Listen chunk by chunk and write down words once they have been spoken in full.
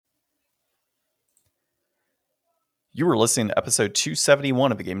You were listening to episode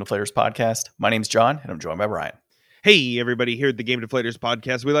 271 of the Game Deflators podcast. My name's John, and I'm joined by Brian. Hey, everybody, here at the Game Deflators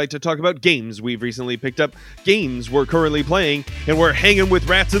podcast, we like to talk about games we've recently picked up, games we're currently playing, and we're hanging with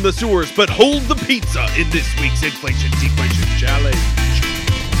rats in the sewers, but hold the pizza in this week's Inflation Deflation Challenge.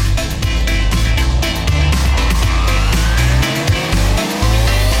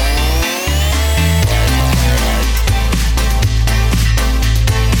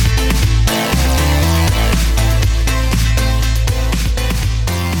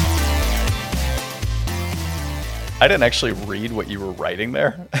 I didn't actually read what you were writing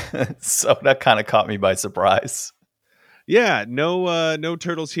there, so that kind of caught me by surprise. Yeah, no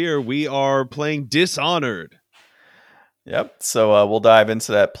turtles here. We are playing Dishonored. Yep, so we'll dive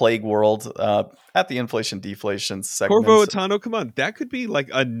into that Plague World at the Inflation Deflation segment. Corvo Atano, come on. That could be like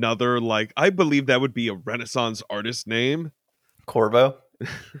another, I believe that would be a Renaissance artist name. Corvo?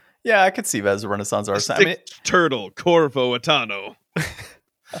 Yeah, I could see that as a Renaissance artist. Turtle, Corvo Atano.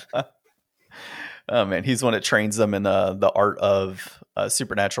 Oh man, he's one that trains them in the art of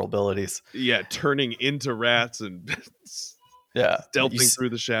supernatural abilities. Yeah, turning into rats and stealthing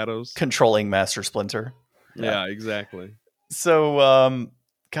through the shadows. Controlling Master Splinter. Yeah, exactly. So,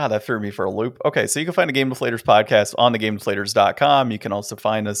 God, that threw me for a loop. Okay, so you can find the Game Deflators podcast on thegamedeflators.com. You can also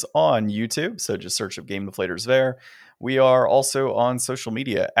find us on YouTube, so just search up Game Deflators there. We are also on social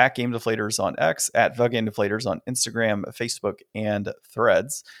media at Game Deflators on X, at The Game Deflators on Instagram, Facebook, and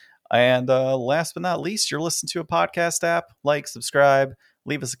Threads. And last but not least, you're listening to a podcast app. Like, subscribe,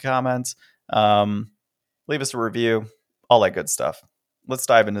 leave us a comment, leave us a review, all that good stuff. Let's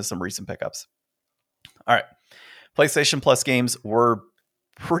dive into some recent pickups. All right. PlayStation Plus games were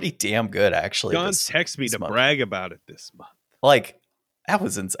pretty damn good, actually. John texted me to brag about it this month. Like, that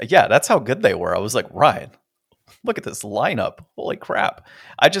was insane. Yeah, that's how good they were. I was like, Ryan, look at this lineup. Holy crap.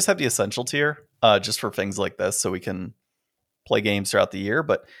 I just have the Essential tier just for things like this so we can play games throughout the year.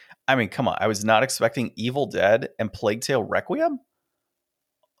 But I mean, come on. I was not expecting Evil Dead and Plague Tale Requiem.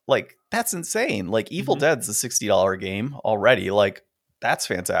 Like, that's insane. Like, Evil Dead's a $60 game already. Like, that's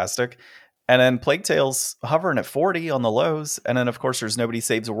fantastic. And then Plague Tale's hovering at 40 on the lows. And then, of course, there's Nobody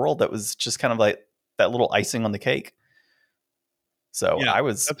Saves the World. That was just kind of like that little icing on the cake. So yeah,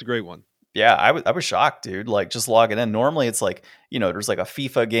 that's a great one. Yeah, I was shocked, dude. Like, just logging in. Normally, it's like, there's like a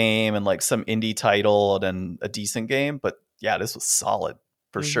FIFA game and like some indie title and then a decent game. But yeah, this was solid.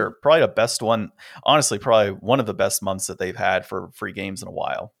 For sure. Probably the best one. Honestly, probably one of the best months that they've had for free games in a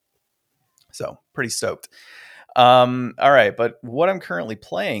while. So pretty stoked. All right. But what I'm currently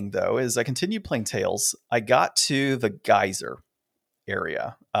playing, though, is I continue playing Tales. I got to the Geyser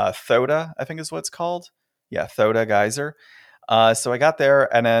area. Thoda, I think is what it's called. Yeah, Thoda Geyser. So I got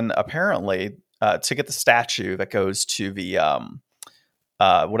there. And then apparently to get the statue that goes to the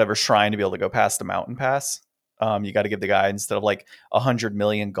whatever shrine to be able to go past the mountain pass. You got to give the guy, instead of like 100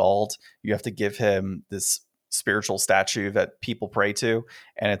 million gold, you have to give him this spiritual statue that people pray to.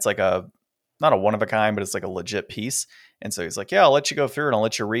 And it's like not a one of a kind, but it's like a legit piece. And so he's like, yeah, I'll let you go through and I'll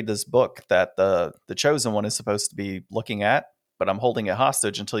let you read this book that the chosen one is supposed to be looking at, but I'm holding it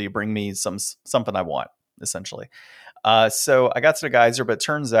hostage until you bring me something I want, essentially. So I got to the geyser, but it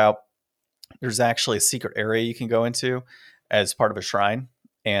turns out there's actually a secret area you can go into as part of a shrine.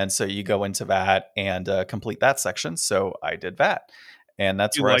 And so you go into that and complete that section. So I did that. And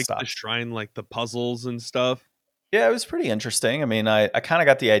that's where I stopped. The shrine, like the puzzles and stuff? Yeah, it was pretty interesting. I mean, I kind of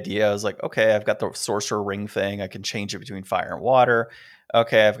got the idea. I was like, okay, I've got the sorcerer ring thing. I can change it between fire and water.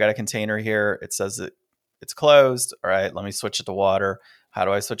 Okay, I've got a container here. It says it's closed. All right, let me switch it to water. How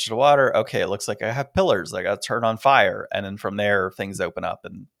do I switch it to water? Okay, it looks like I have pillars. I got to turn on fire. And then from there, things open up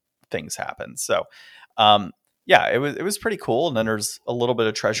and things happen. So, yeah, it was pretty cool. And then there's a little bit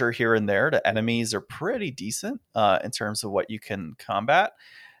of treasure here and there. The enemies are pretty decent in terms of what you can combat.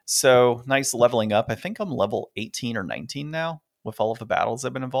 So nice leveling up. I think I'm level 18 or 19 now with all of the battles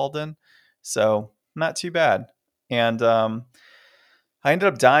I've been involved in. So not too bad. And I ended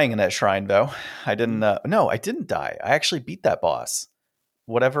up dying in that shrine, though. I didn't. No, I didn't die. I actually beat that boss.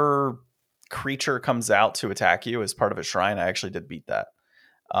 Whatever creature comes out to attack you as part of a shrine, I actually did beat that.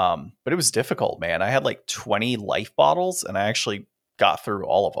 But it was difficult, man. I had like 20 life bottles and I actually got through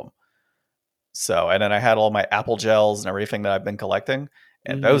all of them. So, and then I had all my apple gels and everything that I've been collecting,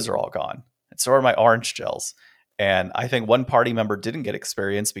 and those are all gone. And so are my orange gels. And I think one party member didn't get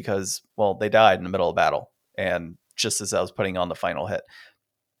experience because, well, they died in the middle of battle. And just as I was putting on the final hit.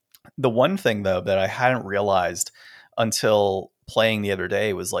 The one thing, though, that I hadn't realized until playing the other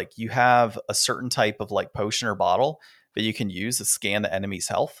day was like, you have a certain type of like potion or bottle that you can use to scan the enemy's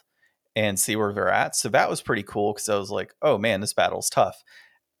health and see where they're at. So that was pretty cool because I was like, oh man, this battle's tough.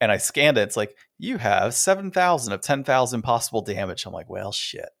 And I scanned it. It's like, you have 7,000 of 10,000 possible damage. I'm like, well,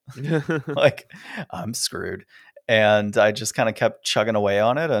 shit. Like, I'm screwed. And I just kind of kept chugging away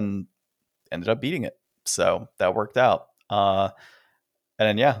on it and ended up beating it. So that worked out. And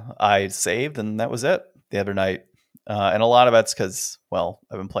then, yeah, I saved and that was it the other night. And a lot of that's because, well,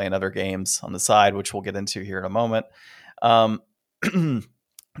 I've been playing other games on the side, which we'll get into here in a moment.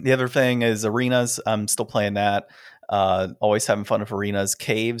 The other thing is arenas. I'm still playing that. Always having fun with arenas.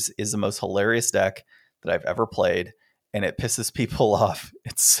 Caves is the most hilarious deck that I've ever played, and it pisses people off.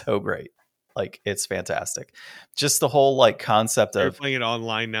 It's so great. Like, it's fantastic. Just the whole like concept You're of playing it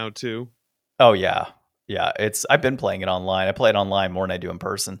online now too. Oh yeah. Yeah, I've been playing it online. I play it online more than I do in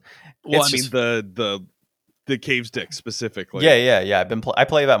person. Well, It's I mean just the caves deck specifically. yeah. I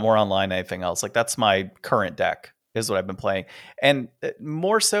play that more online than anything else. Like, that's my current deck is what I've been playing. And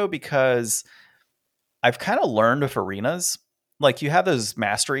more so because I've kind of learned with arenas, like, you have those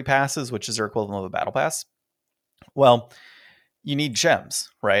mastery passes, which is their equivalent of a battle pass. Well, you need gems,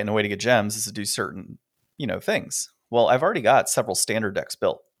 right? And the way to get gems is to do certain, things. Well, I've already got several standard decks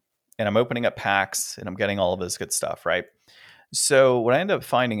built, and I'm opening up packs and I'm getting all of this good stuff, right? So what I ended up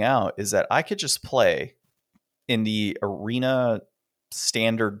finding out is that I could just play in the arena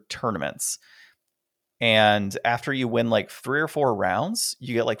standard tournaments. And after you win like 3 or 4 rounds,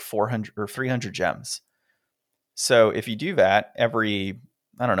 you get like 400 or 300 gems. So if you do that every,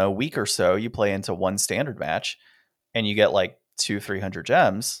 I don't know, week or so, you play into one standard match and you get like 200-300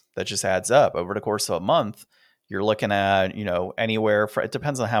 gems. That just adds up over the course of a month. You're looking at, anywhere for, it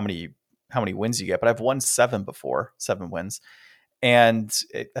depends on how many wins you get, but I've won 7 before, 7 wins. And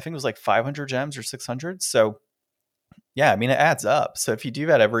I think it was like 500 gems or 600. So yeah, I mean, it adds up. So if you do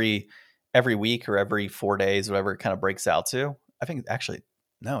that every week or every 4 days, whatever it kind of breaks out to, I think actually,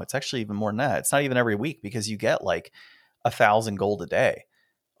 no, it's actually even more than that. It's not even every week, because you get like 1,000 gold a day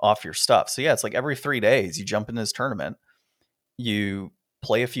off your stuff. So yeah, it's like every 3 days you jump in this tournament, you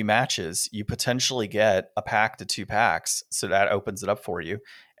play a few matches, you potentially get a pack to 2 packs. So that opens it up for you.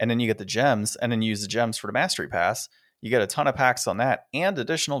 And then you get the gems, and then you use the gems for the mastery pass. You get a ton of packs on that and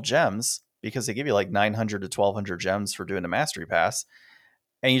additional gems, because they give you like 900 to 1,200 gems for doing the mastery pass,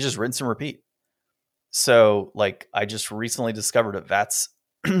 and you just rinse and repeat. So like, I just recently discovered that that's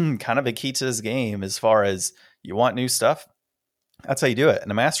kind of a key to this game. As far as you want new stuff, that's how you do it.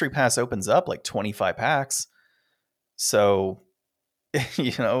 And the mastery pass opens up like 25 packs. So,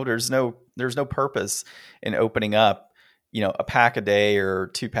 there's no purpose in opening up, a pack a day or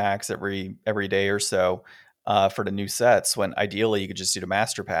 2 packs every day or so for the new sets, when ideally you could just do the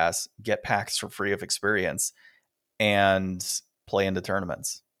master pass, get packs for free of experience, and play into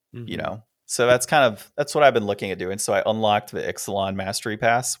tournaments. So that's what I've been looking at doing. So I unlocked the Ixalan mastery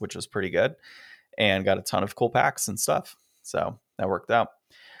pass, which was pretty good, and got a ton of cool packs and stuff. So that worked out.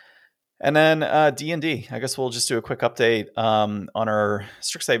 And then D&D, I guess we'll just do a quick update on our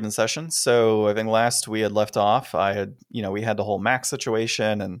Strixhaven session. So I think last we had left off, we had the whole Max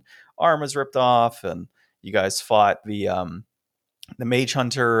situation, and arm was ripped off, and you guys fought the Mage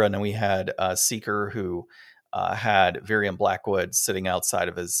Hunter, and then we had Seeker, who had Virion Blackwood sitting outside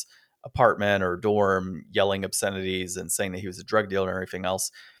of his apartment or dorm, yelling obscenities and saying that he was a drug dealer and everything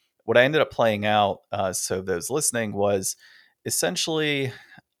else. What I ended up playing out, so those listening, was essentially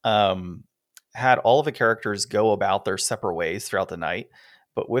had all of the characters go about their separate ways throughout the night,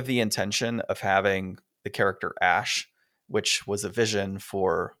 but with the intention of having the character Ash, which was a vision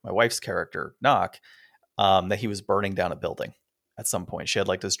for my wife's character, Nock, that he was burning down a building at some point. She had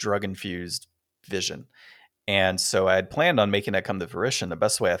like this drug-infused vision. And so I had planned on making that come to fruition. The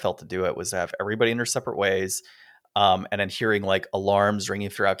best way I felt to do it was to have everybody in their separate ways, and then hearing like alarms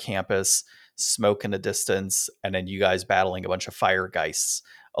ringing throughout campus, smoke in the distance, and then you guys battling a bunch of fire geists,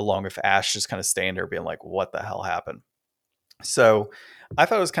 along with Ash just kind of staying there being like, what the hell happened? So I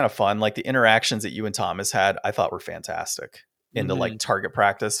thought it was kind of fun. Like, the interactions that you and Thomas had, I thought were fantastic into like target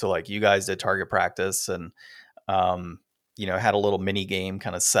practice. So like, you guys did target practice, and had a little mini game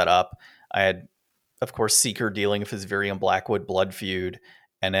kind of set up. I had, of course, Seeker dealing with his Virion Blackwood blood feud.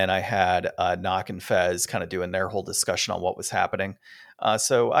 And then I had Nock and Fez kind of doing their whole discussion on what was happening.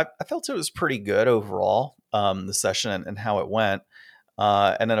 So I felt it was pretty good overall, the session and how it went.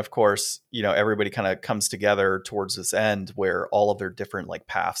 And then, of course, everybody kind of comes together towards this end where all of their different like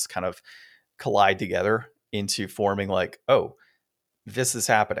paths kind of collide together into forming like, oh, this is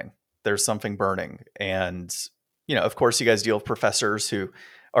happening. There's something burning. And, of course, you guys deal with professors who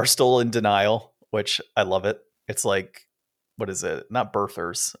are still in denial, which I love it. It's like, what is it? Not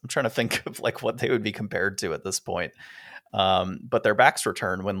birthers. I'm trying to think of like what they would be compared to at this point. But their backs were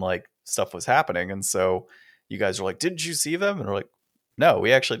turned when like stuff was happening. And so you guys are like, didn't you see them? And we're like, no,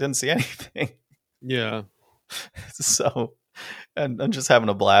 we actually didn't see anything. Yeah. So, and I'm just having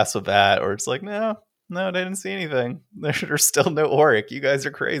a blast with that. Or it's like, no, they didn't see anything. There's still no Auric. You guys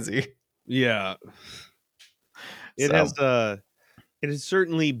are crazy. Yeah. It So, has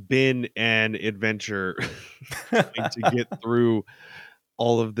certainly been an adventure trying to get through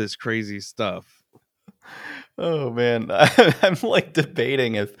all of this crazy stuff. oh man, I'm like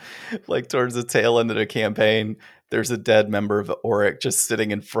debating if, like, towards the tail end of the campaign, there's a dead member of Auric just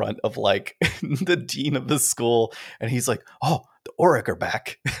sitting in front of like the dean of the school, and he's like, "Oh, the Auric are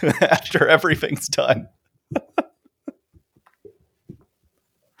back after everything's done."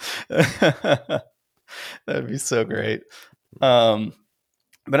 That'd be so great.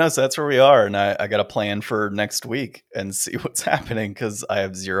 But no, so that's where we are, and I got a plan for next week and see what's happening because I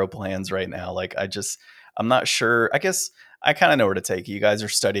have zero plans right now. Like I'm not sure. I guess I kind of know where to take you. You guys are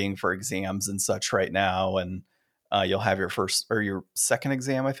studying for exams and such right now, and you'll have your first or your second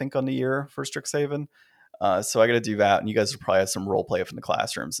exam, I think, on the year for Strixhaven. So I got to do that, and you guys will probably have some role play up in the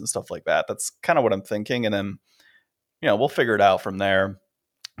classrooms and stuff like that. That's kind of what I'm thinking, and then we'll figure it out from there.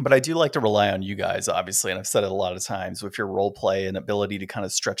 But I do like to rely on you guys, obviously, and I've said it a lot of times with your role play and ability to kind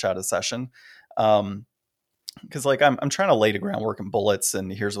of stretch out a session. Because like I'm trying to lay the groundwork and bullets,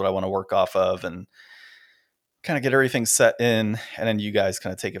 and here's what I want to work off of, and kind of get everything set in, and then you guys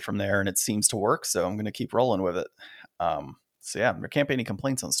kind of take it from there. And it seems to work, so I'm going to keep rolling with it. So yeah, there can't be any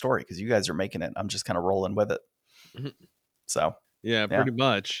complaints on the story because you guys are making it. I'm just kind of rolling with it. So yeah, pretty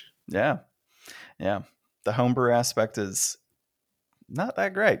much. Yeah. The homebrew aspect is not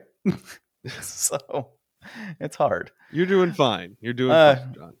that great. So it's hard. You're doing fine. You're doing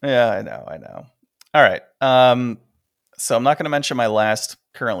fine, John. Yeah, I know. All right. So I'm not going to mention my last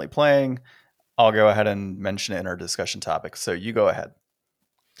currently playing. I'll go ahead and mention it in our discussion topic. So you go ahead.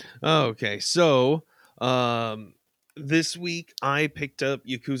 Okay. So, this week I picked up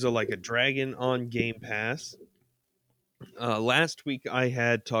Yakuza Like a Dragon on Game Pass. Last week I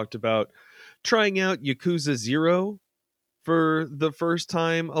had talked about trying out Yakuza 0 for the first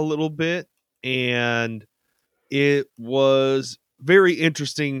time a little bit, and it was very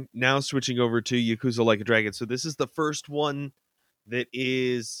interesting now switching over to Yakuza Like a Dragon. So this is the first one that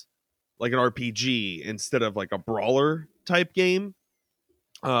is like an RPG instead of like a brawler type game.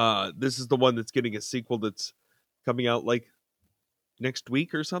 This is the one that's getting a sequel that's coming out like next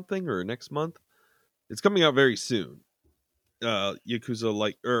week or something, or next month. It's coming out very soon. Yakuza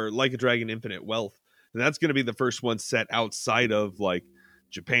Like a Dragon Infinite Wealth. And that's going to be the first one set outside of like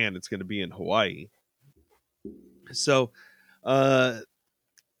Japan. It's going to be in Hawaii. So,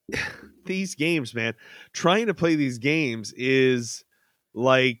 these games, man, trying to play these games is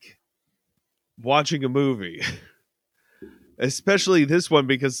like watching a movie. Especially this one,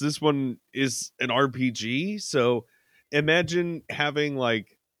 because this one is an RPG. So imagine having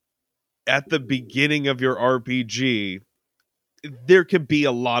like at the beginning of your RPG, there could be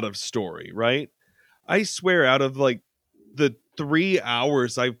a lot of story, right? I swear out of like the 3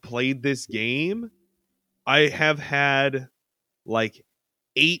 hours I've played this game, I have had like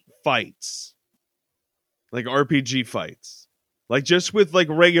 8 fights, like RPG fights, like just with like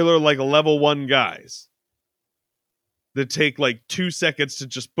regular, like level 1 guys that take like 2 seconds to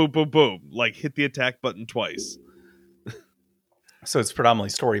just boom, boom, boom, like hit the attack button twice. So it's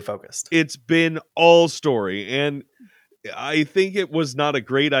predominantly story focused. It's been all story. And I think it was not a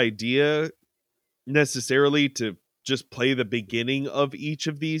great idea necessarily to just play the beginning of each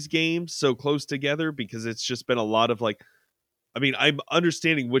of these games so close together, because it's just been a lot of like, I mean, I'm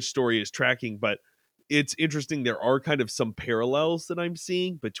understanding which story is tracking, but it's interesting. There are kind of some parallels that I'm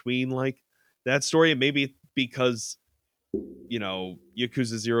seeing between like that story, and maybe because,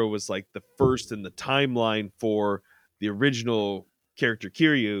 Yakuza 0 was like the first in the timeline for the original character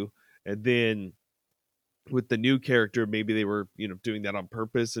Kiryu, and then with the new character, maybe they were, doing that on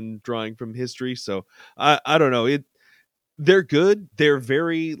purpose and drawing from history. So I don't know. They're good. They're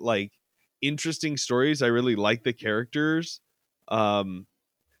very like interesting stories. I really like the characters.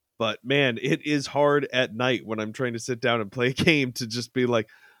 But man, it is hard at night when I'm trying to sit down and play a game to just be like,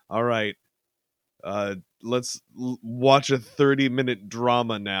 all right, let's watch a 30-minute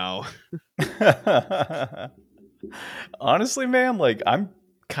drama now. Honestly, man, like I'm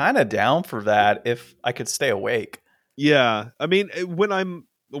kind of down for that if I could stay awake. Yeah. I mean, when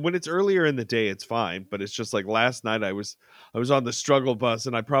it's earlier in the day, it's fine, but it's just like last night I was on the struggle bus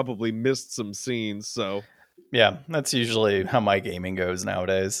and I probably missed some scenes. So yeah, that's usually how my gaming goes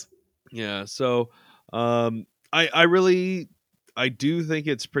nowadays. Yeah. So, I do think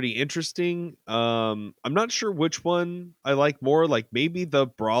it's pretty interesting. I'm not sure which one I like more. Like maybe the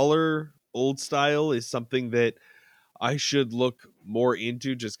brawler old style is something that I should look more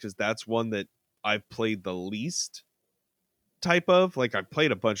into, just because that's one that I've played the least type of. Like, I've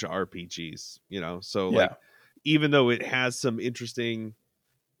played a bunch of RPGs, so like, Yeah. even though it has some interesting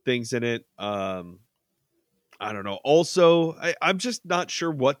things in it, I don't know. Also, I'm just not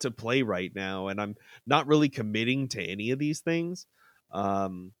sure what to play right now, and I'm not really committing to any of these things.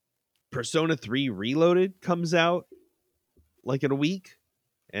 Um, Persona 3 Reloaded comes out like in a week,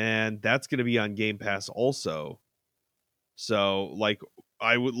 and that's going to be on Game Pass also. So, like,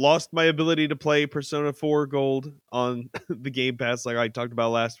 I lost my ability to play Persona 4 Gold on the Game Pass, like I talked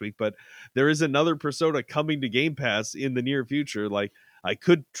about last week, but there is another Persona coming to Game Pass in the near future. Like, I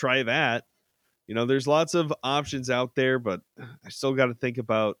could try that. There's lots of options out there, but I still got to think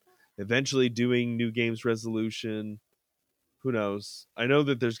about eventually doing new games resolution. Who knows? I know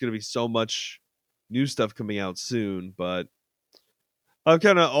that there's going to be so much new stuff coming out soon, but I'm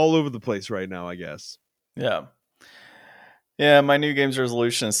kind of all over the place right now, I guess. Yeah. Yeah, my new games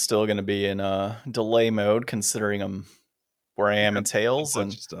resolution is still going to be in delay mode, considering I'm where I am Yeah, in a Tails, bunch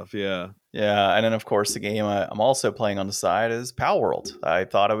and of stuff, yeah. yeah, and then of course the game I'm also playing on the side is Palworld. I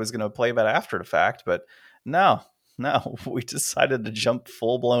thought I was going to play that after the fact, but no, no, we decided to jump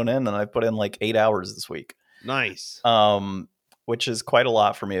full blown in, and I put in like 8 hours this week, Nice. which is quite a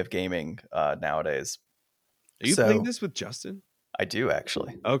lot for me of gaming nowadays. Are you playing So this with Justin? I do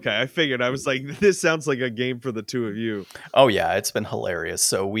actually. Okay, I figured. I was like, this sounds like a game for the two of you. Oh yeah, it's been hilarious.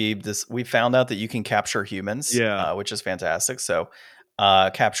 So we found out that you can capture humans, Yeah. which is fantastic. So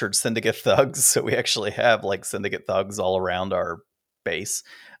captured syndicate thugs. So we actually have like syndicate thugs all around our base.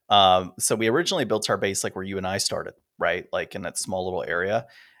 So we originally built our base like where you and I started, right? Like in that small little area.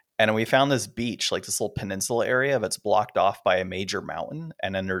 And we found this beach, like this little peninsula area that's blocked off by a major mountain.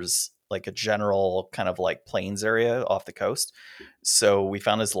 And then there's like a general kind of like plains area off the coast. So we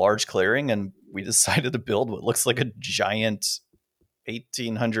found this large clearing and we decided to build what looks like a giant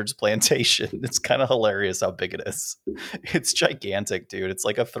 1800s plantation. It's kind of hilarious how big it is. It's gigantic, dude. It's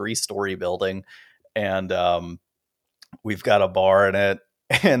like a 3-story building. And we've got a bar in it.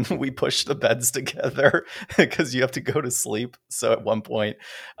 And we push the beds together because you have to go to sleep. So at one point,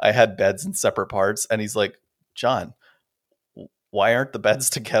 I had beds in separate parts. And he's like, John, why aren't the beds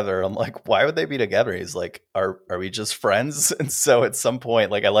together? I'm like, why would they be together? He's like, are we just friends? And so at some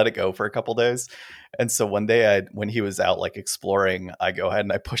point, like I let it go for a couple days. And so one day when he was out like exploring, I go ahead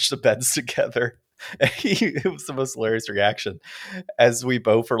and I push the beds together. And it was the most hilarious reaction as we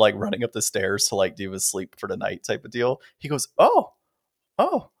both were like running up the stairs to like do a sleep for the night type of deal. He goes, oh,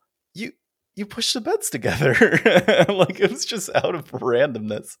 you push the beds together. Like it was just out of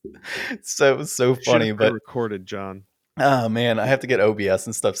randomness. So it was so funny, but recorded, John. Oh man, I have to get OBS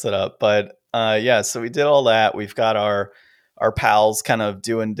and stuff set up. But yeah, so we did all that. We've got our pals kind of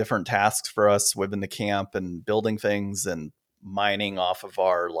doing different tasks for us within the camp and building things and mining off of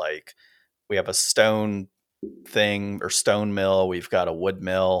our like we have a stone thing or stone mill, we've got a wood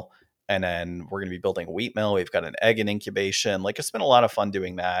mill, and then we're gonna be building a wheat mill. We've got an egg and incubation. Like it's been a lot of fun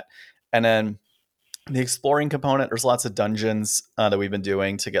doing that. And then the exploring component, there's lots of dungeons that we've been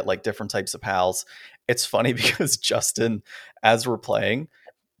doing to get like different types of pals. It's funny because Justin, as we're playing,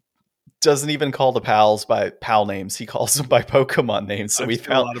 doesn't even call the pals by pal names. He calls them by Pokemon names. So I've we seen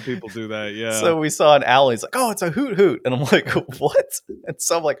found a lot of people do that. Yeah. So we saw an owl. He's like, "Oh, it's a Hoot Hoot," and I'm like, "What?" And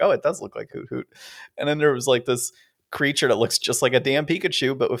so I'm like, "Oh, it does look like Hoot Hoot." And then there was like this creature that looks just like a damn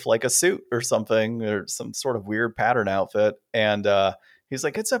Pikachu, but with like a suit or something or some sort of weird pattern outfit. And he's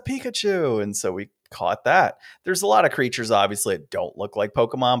like, "It's a Pikachu," and so we caught that. There's a lot of creatures obviously that don't look like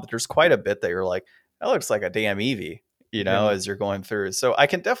Pokemon, but there's quite a bit that you're like, that looks like a damn Eevee, as you're going through. So I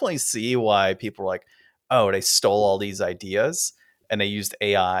can definitely see why people are like, oh, they stole all these ideas and they used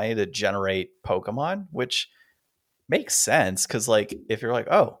AI to generate Pokemon, which makes sense. Cause like, if you're like,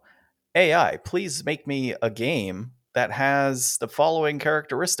 oh, AI, please make me a game that has the following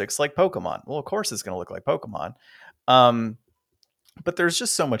characteristics like Pokemon. Well, of course it's going to look like Pokemon. But there's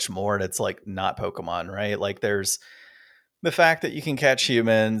just so much more that's like not Pokemon, right? Like there's the fact that you can catch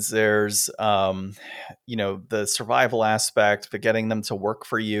humans. There's, the survival aspect, the getting them to work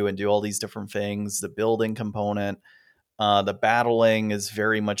for you and do all these different things, the building component. The battling is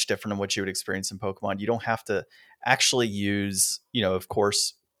very much different than what you would experience in Pokemon. You don't have to actually use, of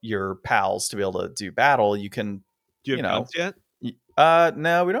course, your pals to be able to do battle. You can, do you have guns yet?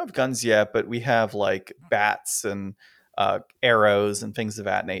 No, we don't have guns yet, but we have like bats and arrows and things of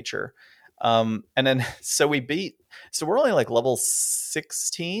that nature. And then so we're only like level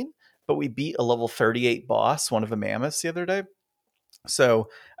 16, but we beat a level 38 boss, one of the mammoths, the other day. So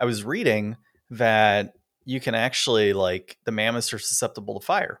I was reading that you can actually like the mammoths are susceptible to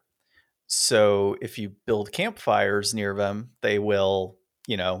fire. So if you build campfires near them, they will,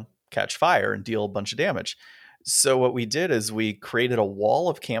 catch fire and deal a bunch of damage. So what we did is we created a wall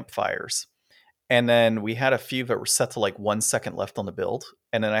of campfires. And then we had a few that were set to like 1 second left on the build.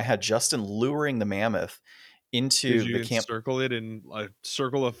 And then I had Justin luring the mammoth Because into you the camp. encircle it in a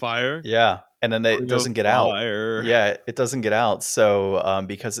circle of fire. Yeah. And then it doesn't get out. Fire. Yeah, it doesn't get out. So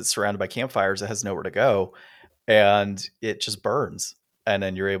because it's surrounded by campfires, it has nowhere to go. And it just burns. And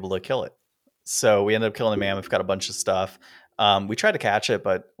then you're able to kill it. So we ended up killing the mammoth, got a bunch of stuff. We tried to catch it,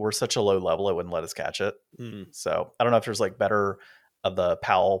 but we're such a low level, it wouldn't let us catch it. So I don't know if there's like better of the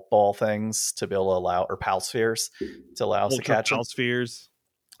PAL ball things to be able to allow, or PAL spheres to allow us to catch PAL them. spheres.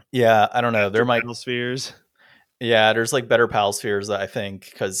 Yeah, I don't know. There might PAL spheres. Yeah, there's like better PAL spheres, I think,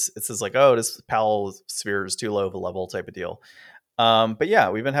 because it says like, oh, this PAL sphere is too low of a level type of deal. But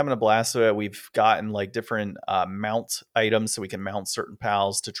yeah, we've been having a blast with it. We've gotten like different mount items so we can mount certain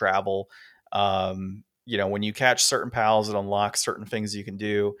PALs to travel. When you catch certain PALs, it unlocks certain things you can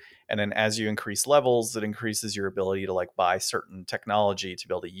do. And then as you increase levels, it increases your ability to like buy certain technology to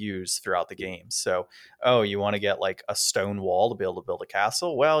be able to use throughout the game. So, oh, you want to get like a stone wall to be able to build a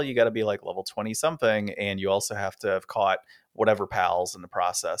castle? Well, you got to be like level 20 something. And you also have to have caught whatever PALs in the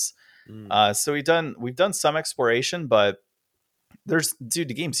process. So we've done some exploration, but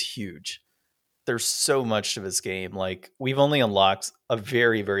the game's huge. There's so much to this game. Like we've only unlocked a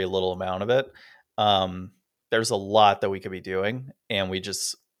very, very little amount of it. There's a lot that we could be doing, and we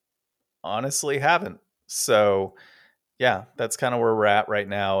just honestly haven't. So yeah, that's kind of where we're at right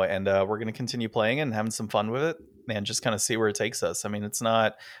now. And we're going to continue playing and having some fun with it and just kind of see where it takes us. I mean, it's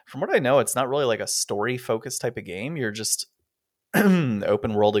not, from what I know, it's not really like a story focused type of game. You're just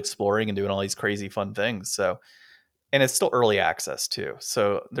open world exploring and doing all these crazy fun things. So, and it's still early access too.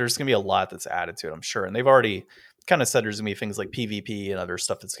 So there's going to be a lot that's added to it, I'm sure. And they've already kind of said there's going to be things like PvP and other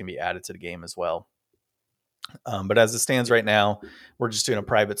stuff that's going to be added to the game as well. But as it stands right now, we're just doing a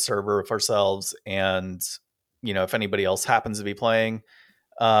private server with ourselves. And, if anybody else happens to be playing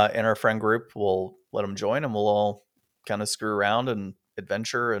in our friend group, we'll let them join and we'll all kind of screw around and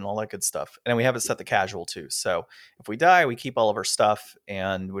adventure and all that good stuff. And we have it set to casual too. So if we die, we keep all of our stuff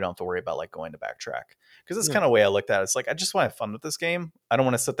and we don't have to worry about like going to backtrack. Because that's kind of the way I looked at it. It's like, I just want to have fun with this game. I don't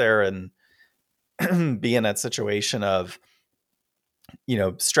want to sit there and be in that situation of,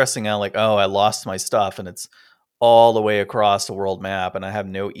 stressing out like, oh, I lost my stuff and it's all the way across the world map and I have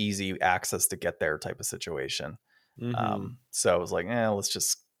no easy access to get there type of situation. So I was like, let's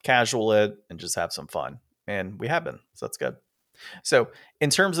just casual it and just have some fun. And we have been. So that's good. So in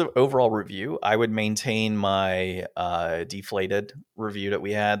terms of overall review, I would maintain my deflated review that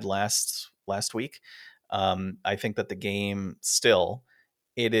we had last week. I think that the game still,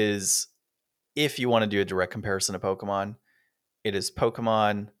 it is, if you want to do a direct comparison to Pokemon, it is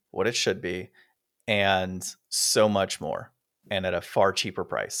Pokemon what it should be and so much more and at a far cheaper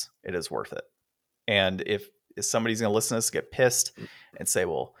price. It is worth it. And if somebody's going to listen to this, get pissed and say,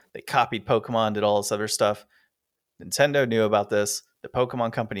 well, they copied Pokemon, did all this other stuff. Nintendo knew about this. The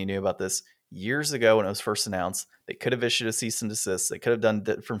Pokemon company knew about this years ago when it was first announced. They could have issued a cease and desist. They could have done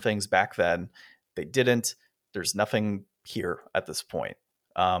different things back then. They didn't. There's nothing here at this point.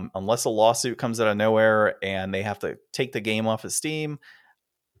 Unless a lawsuit comes out of nowhere and they have to take the game off of Steam,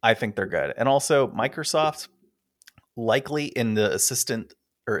 I think they're good. And also Microsoft, likely in the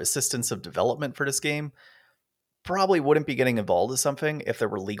assistance of development for this game, probably wouldn't be getting involved in something if there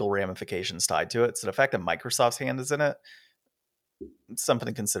were legal ramifications tied to it. So the fact that Microsoft's hand is in it, it's something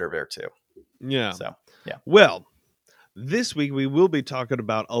to consider there too. Yeah. So, yeah. Well, this week we will be talking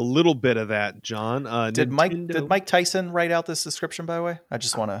about a little bit of that, John. Did Mike Tyson write out this description, by the way? I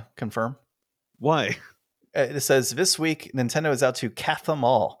just want to confirm. Why? It says, this week, Nintendo is out to cat them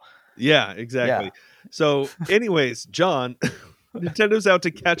all. Yeah, exactly. Yeah. So anyways, John, Nintendo's out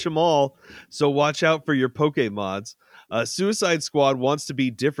to catch them all. So watch out for your Pokemods. Suicide Squad wants to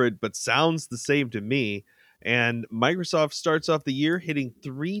be different, but sounds the same to me. And Microsoft starts off the year hitting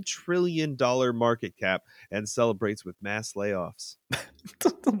 $3 trillion market cap and celebrates with mass layoffs.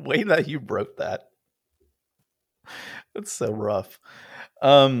 The way that you wrote that. That's so rough.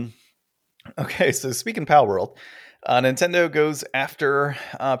 Okay, so speaking of Palworld, Nintendo goes after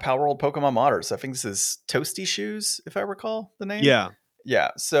Palworld Pokemon modders. I think this is Toasty Shoes, if I recall the name. Yeah. Yeah.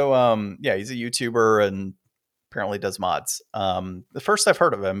 So, he's a YouTuber and apparently does mods. The first I've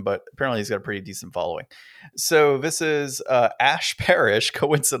heard of him, but apparently he's got a pretty decent following. So this is Ash Parrish,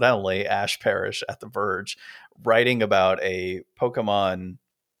 coincidentally, Ash Parrish at The Verge, writing about a Pokemon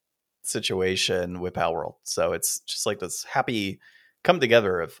situation with Palworld. So it's just like this happy come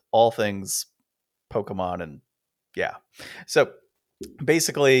together of all things Pokemon and yeah. So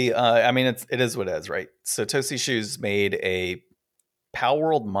basically, I mean, it is what it is, right? So Tosi Shoes made a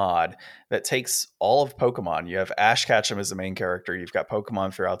Palworld mod that takes all of Pokemon. You have Ash Ketchum as the main character. You've got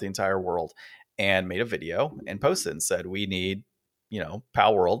Pokemon throughout the entire world, and made a video and posted and said, "We need,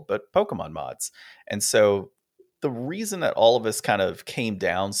 Palworld, but Pokemon mods." And so the reason that all of this kind of came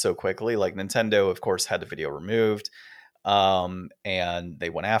down so quickly, like Nintendo, of course, had the video removed, and they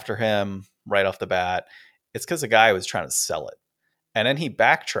went after him right off the bat. It's because the guy was trying to sell it, and then he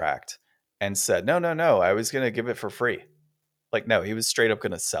backtracked and said, "No, no, no, I was going to give it for free." Like, no, he was straight up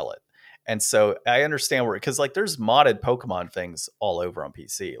going to sell it. And so I understand where, because like there's modded Pokemon things all over on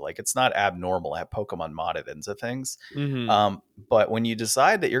PC. Like it's not abnormal to have Pokemon modded into things. Mm-hmm. But when you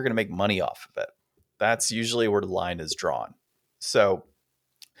decide that you're going to make money off of it, that's usually where the line is drawn. So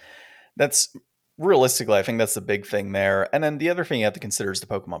that's realistically, I think that's the big thing there. And then the other thing you have to consider is the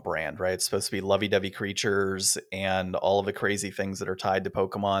Pokemon brand, right? It's supposed to be lovey-dovey creatures and all of the crazy things that are tied to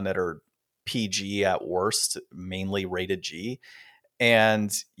Pokemon that are PG at worst, mainly rated G.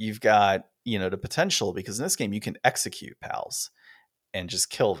 And you've got, the potential, because in this game you can execute pals and just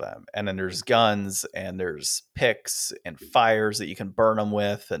kill them. And then there's guns and there's picks and fires that you can burn them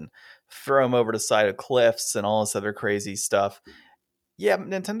with and throw them over the side of cliffs and all this other crazy stuff. Yeah,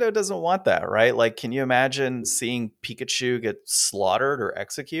 Nintendo doesn't want that, right? Like, can you imagine seeing Pikachu get slaughtered or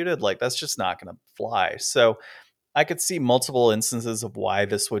executed? Like, that's just not going to fly. So I could see multiple instances of why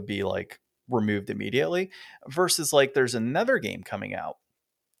this would be like removed immediately, versus like there's another game coming out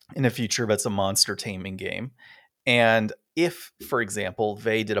in the future that's a monster taming game. And if, for example,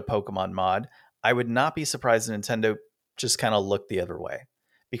 they did a Pokemon mod, I would not be surprised if Nintendo just kind of looked the other way,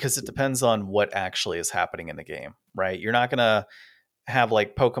 because it depends on what actually is happening in the game, right? You're not going to have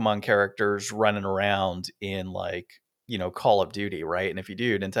like Pokemon characters running around in like, Call of Duty, right? And if you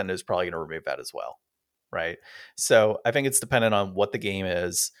do, Nintendo's probably going to remove that as well, right? So I think it's dependent on what the game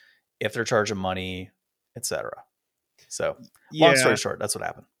is, if they're charging money, etc. So long story short, that's what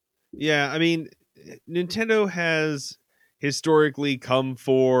happened. Yeah, I mean, Nintendo has historically come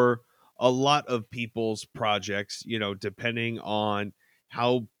for a lot of people's projects, depending on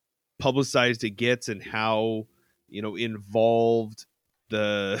how publicized it gets and how, involved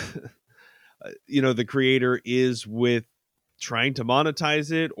the the creator is with trying to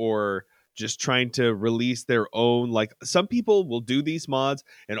monetize it, or just trying to release their own. Like, some people will do these mods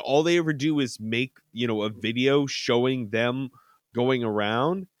and all they ever do is make, a video showing them going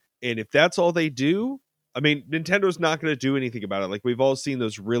around. And if that's all they do, I mean, Nintendo's not going to do anything about it. Like, we've all seen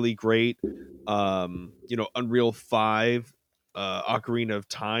those really great, Unreal 5, Ocarina of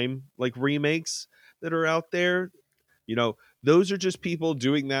Time, like, remakes that are out there. Those are just people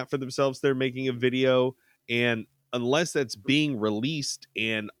doing that for themselves. They're making a video, and unless that's being released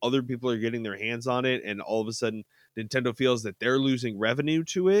and other people are getting their hands on it, and all of a sudden Nintendo feels that they're losing revenue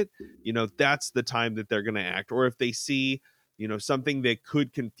to it, that's the time that they're going to act. Or if they see, something that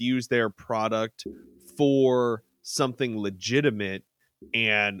could confuse their product for something legitimate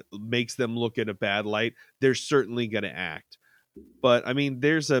and makes them look in a bad light, they're certainly going to act. But I mean,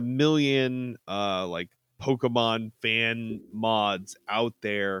 there's a million like Pokemon fan mods out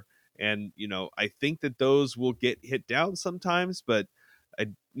there, and I think that those will get hit down sometimes, but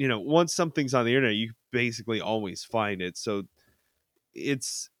once something's on the internet, you basically always find it. So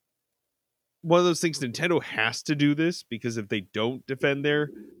it's one of those things. Nintendo has to do this, because if they don't defend their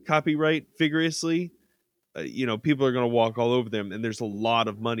copyright vigorously, people are going to walk all over them, and there's a lot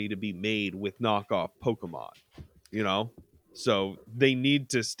of money to be made with knockoff Pokemon, so they need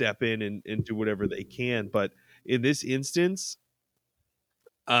to step in and do whatever they can. But in this instance,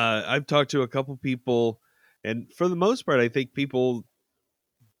 I've talked to a couple people, and for the most part, I think people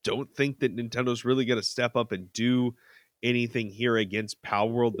don't think that Nintendo's really going to step up and do anything here against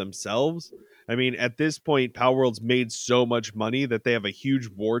Palworld themselves. I mean, at this point, Palworld's made so much money that they have a huge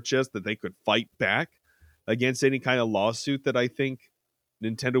war chest that they could fight back against any kind of lawsuit that I think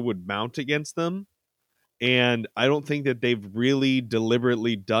Nintendo would mount against them. And I don't think that they've really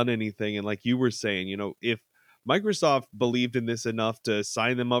deliberately done anything. And like you were saying, if Microsoft believed in this enough to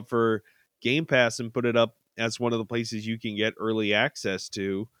sign them up for Game Pass and put it up as one of the places you can get early access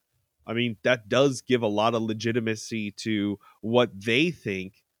to, I mean, that does give a lot of legitimacy to what they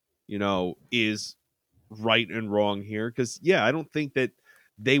think, is right and wrong here. Because, yeah, I don't think that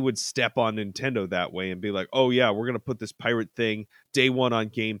they would step on Nintendo that way and be like, oh, yeah, we're going to put this pirate thing day one on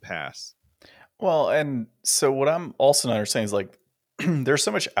Game Pass. Well, and so what I'm also not understanding is like there's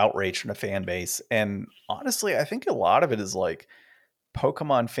so much outrage from the fan base. And honestly, I think a lot of it is like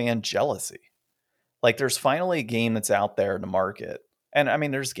Pokemon fan jealousy. Like there's finally a game that's out there in the market. And I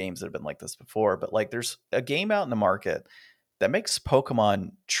mean, there's games that have been like this before, but like there's a game out in the market that makes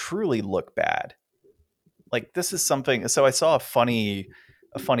Pokemon truly look bad. Like this is something. So I saw a funny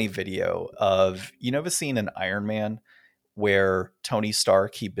video of, the scene in Iron Man where Tony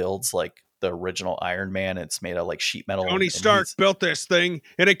Stark, he builds like the original Iron Man. It's made of like sheet metal, Tony and Stark he's built this thing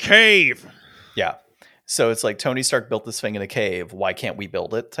in a cave. yeah. So it's like Tony Stark built this thing in a cave. Why can't we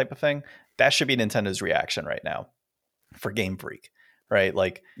build it? Type of thing. That should be Nintendo's reaction right now for Game Freak, right?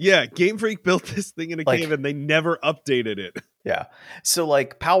 Yeah, Game Freak built this thing in a cave and they never updated it. Yeah. So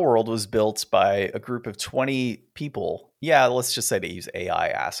like Palworld was built by a group of 20 people. Yeah, let's just say they use AI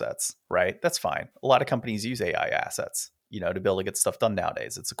assets, right? That's fine. A lot of companies use AI assets, to be able to get stuff done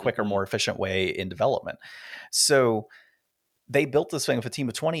nowadays. It's a quicker, more efficient way in development. So they built this thing with a team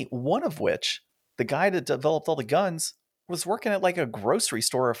of 20, one of which, the guy that developed all the guns, was working at like a grocery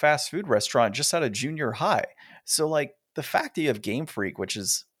store or fast food restaurant just out of junior high. So like the fact that you have Game Freak, which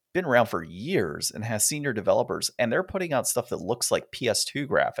has been around for years and has senior developers, and they're putting out stuff that looks like PS2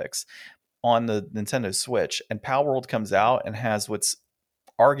 graphics on the Nintendo Switch, and Palworld comes out and has what's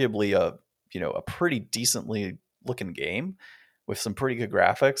arguably a pretty decently looking game with some pretty good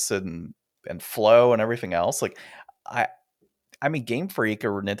graphics and flow and everything else. Like I mean, Game Freak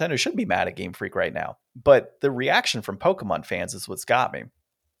or Nintendo should be mad at Game Freak right now, but the reaction from Pokemon fans is what's got me.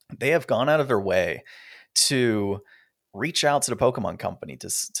 They have gone out of their way to reach out to the Pokemon company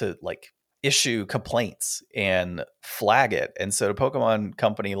to like issue complaints and flag it. And so the Pokemon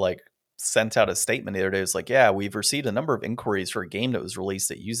company like sent out a statement the other day. It's like, yeah, we've received a number of inquiries for a game that was released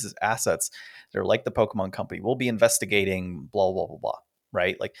that uses assets that are like the Pokemon company. We'll be investigating blah, blah, blah, blah.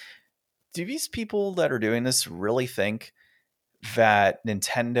 Right? Like, do these people that are doing this really think that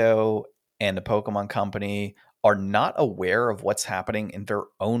Nintendo and the Pokemon company are not aware of what's happening in their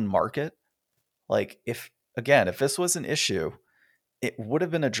own market? Like, if this was an issue, it would have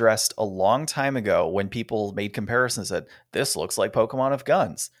been addressed a long time ago when people made comparisons that this looks like Pokemon of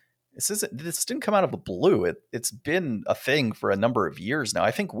guns. This didn't come out of the blue. It's been a thing for a number of years now.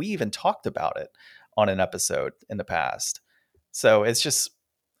 I think we even talked about it on an episode in the past. So it's just,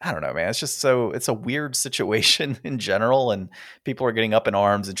 I don't know, man. It's a weird situation in general, and people are getting up in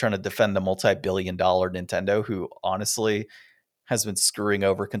arms and trying to defend the multi-billion-dollar Nintendo, who honestly has been screwing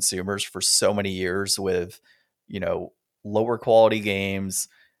over consumers for so many years with, lower quality games,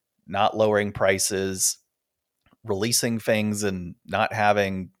 not lowering prices, releasing things and not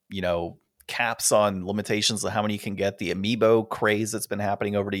having, caps on limitations of how many you can get, the amiibo craze that's been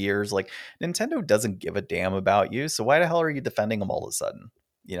happening over the years. Like, Nintendo doesn't give a damn about you. So why the hell are you defending them all of a sudden?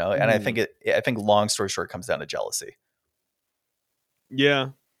 And I think long story short, it comes down to jealousy. Yeah.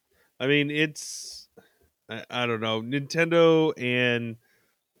 I mean, I don't know. Nintendo and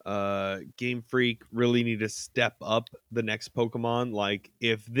Game Freak really need to step up the next Pokemon. Like,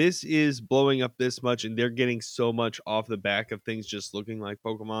 if this is blowing up this much and they're getting so much off the back of things just looking like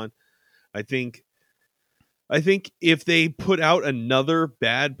Pokemon, I think if they put out another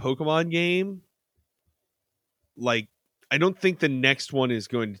bad Pokemon game, like, I don't think the next one is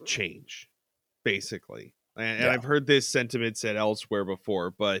going to change, basically. And I've heard this sentiment said elsewhere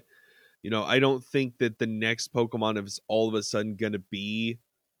before, but I don't think that the next Pokemon is all of a sudden going to be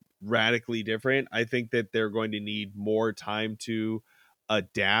radically different. I think that they're going to need more time to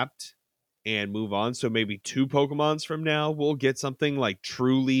adapt and move on. So maybe 2 Pokemons from now we'll get something like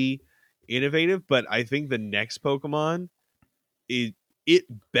truly innovative. But I think the next Pokemon, it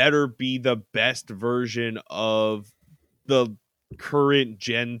better be the best version of the current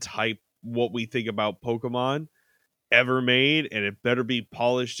gen type, what we think about Pokemon ever made, and it better be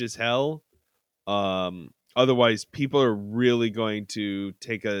polished as hell. Otherwise, people are really going to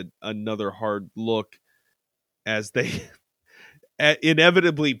take another hard look as they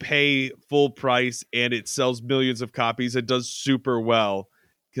inevitably pay full price and it sells millions of copies. It does super well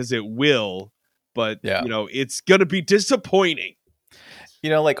because it will, but it's going to be disappointing.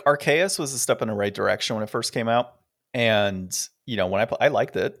 Like Arceus was a step in the right direction when it first came out. And, when I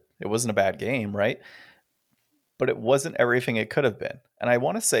liked it, it wasn't a bad game, right? But it wasn't everything it could have been. And I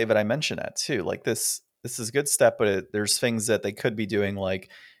want to say that I mentioned that too. Like this is a good step, but there's things that they could be doing. Like,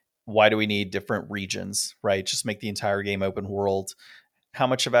 why do we need different regions, right? Just make the entire game open world. How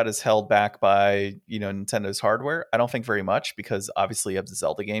much of that is held back by, Nintendo's hardware? I don't think very much, because obviously you have the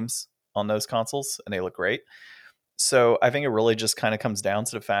Zelda games on those consoles and they look great. So I think it really just kind of comes down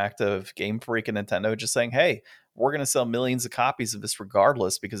to the fact of Game Freak and Nintendo just saying, hey, we're going to sell millions of copies of this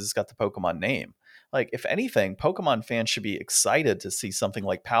regardless because it's got the Pokemon name. Like, if anything, Pokemon fans should be excited to see something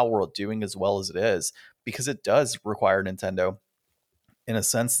like Palworld doing as well as it is, because it does require Nintendo, in a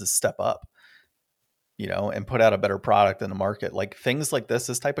sense, to step up, and put out a better product in the market. Like, things like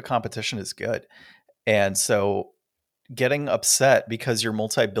this type of competition is good. And so getting upset because your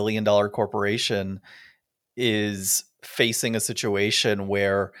multi-billion-dollar corporation is facing a situation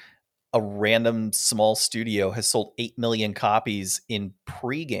where a random small studio has sold 8 million copies in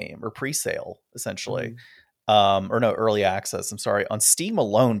pre-game or pre-sale, essentially. Or no, early access. I'm sorry. On Steam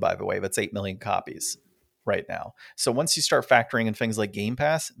alone, by the way, that's 8 million copies right now. So once you start factoring in things like Game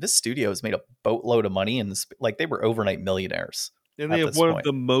Pass, this studio has made a boatload of money, and like they were overnight millionaires. And they have one of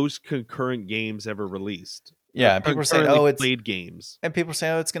the most concurrent games ever released. Yeah, and people are saying, "Oh, it's played games," and people are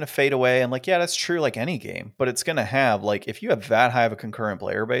saying, "Oh, it's going to fade away." And like, yeah, that's true, like any game, but it's going to have like if you have that high of a concurrent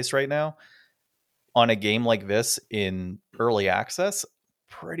player base right now on a game like this in early access,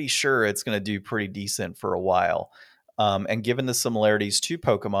 pretty sure it's going to do pretty decent for a while. And given the similarities to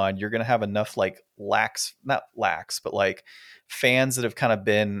Pokemon, you're going to have enough like not lax, but like fans that have kind of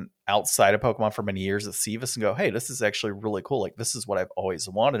been outside of Pokemon for many years that see this and go, hey, this is actually really cool. Like, this is what I've always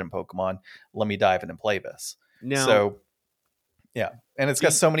wanted in Pokemon. Let me dive in and play this. Now, so, yeah. And it's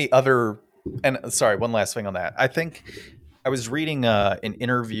got so many other, and sorry, one last thing on that. I think I was reading an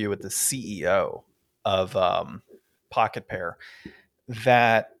interview with the CEO of Pocket Pair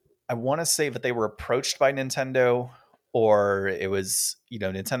that I want to say that they were approached by Nintendo, or it was,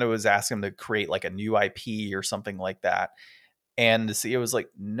 Nintendo was asking them to create like a new IP or something like that. And the CEO was like,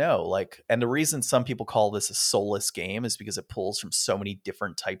 no, like, and the reason some people call this a soulless game is because it pulls from so many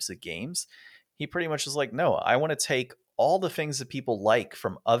different types of games. He pretty much is like, no, I want to take all the things that people like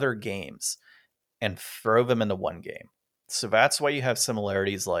from other games and throw them into one game. So that's why you have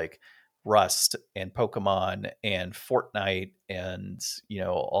similarities like Rust and Pokemon and Fortnite and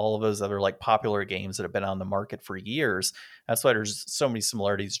all of those other like popular games that have been on the market for years. That's why there's so many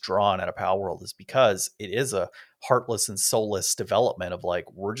similarities drawn out of Palworld, is because it is a heartless and soulless development of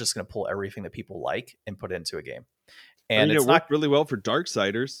like, we're just going to pull everything that people like and put it into a game. And it worked really well for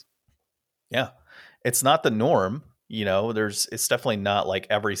Darksiders. Yeah, it's not the norm. It's definitely not like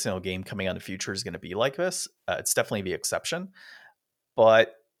every single game coming out in the future is going to be like this. It's definitely the exception,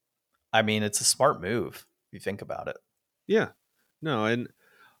 but I mean, it's a smart move if you think about it. Yeah. No, and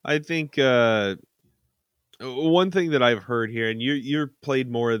I think one thing that I've heard here, and you're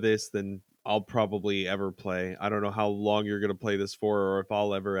played more of this than I'll probably ever play. I don't know how long you're going to play this for, or if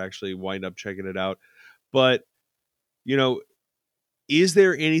I'll ever actually wind up checking it out. But, is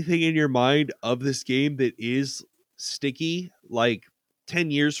there anything in your mind of this game that is sticky? Like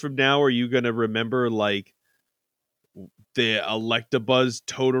 10 years from now, are you going to remember like the Electabuzz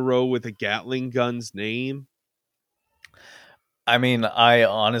Totoro with a Gatling gun's name? I mean, I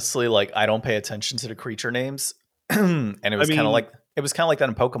honestly I don't pay attention to the creature names, and it was kind of like that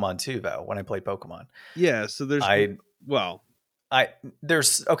in Pokemon too, though. When I played Pokemon, yeah. So there's so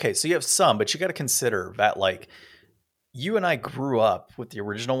you have some, but you got to consider that like you and I grew up with the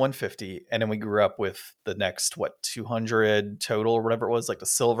original 150, and then we grew up with the next 200 total or whatever it was, like the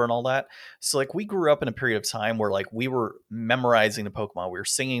silver and all that. So like we grew up in a period of time where like we were memorizing the Pokemon, we were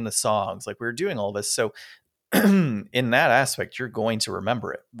singing the songs, like we were doing all this. So in that aspect, you're going to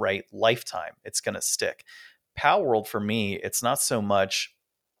remember it, right? Lifetime, it's going to stick. Palworld for me, it's not so much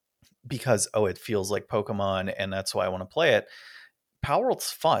because it feels like Pokemon and that's why I want to play it. Palworld's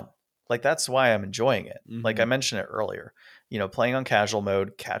fun. Like, that's why I'm enjoying it. Mm-hmm. Like I mentioned it earlier, playing on casual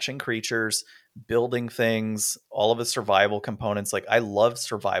mode, catching creatures, building things, all of the survival components. Like, I love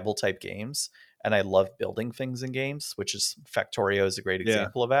survival type games and I love building things in games, which is Factorio is a great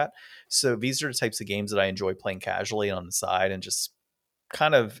example of that. So these are the types of games that I enjoy playing casually on the side, and just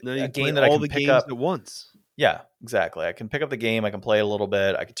kind of a game that I can pick up at once. Yeah, exactly. I can pick up the game. I can play a little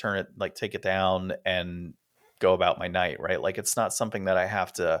bit. I can turn it, like take it down and go about my night, right? Like, it's not something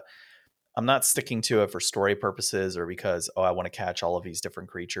that I'm not sticking to it for story purposes or because, I want to catch all of these different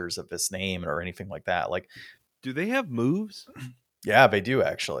creatures of this name or anything like that. Like, do they have moves? Yeah, they do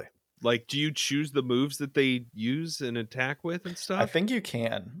actually. Like, do you choose the moves that they use and attack with and stuff? I think you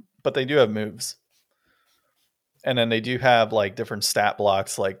can, but they do have moves. And then they do have like different stat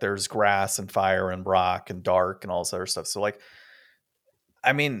blocks. Like there's grass and fire and rock and dark and all this other stuff. So like,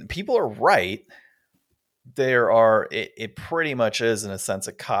 I mean, people are right. It pretty much is in a sense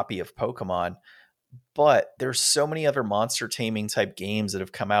a copy of Pokemon, but there's so many other monster taming type games that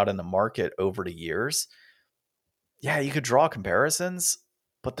have come out in the market over the years. Yeah, you could draw comparisons,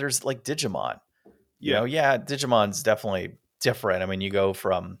 but there's like Digimon. Digimon's definitely different. I mean, you go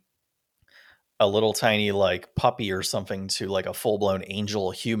from a little tiny like puppy or something to like a full-blown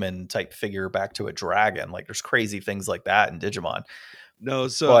angel human type figure back to a dragon. Like, there's crazy things like that in Digimon. No,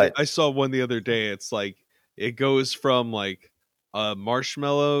 so I saw one the other day. It's like it goes from like a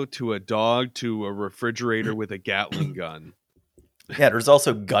marshmallow to a dog to a refrigerator with a Gatling gun. Yeah, there's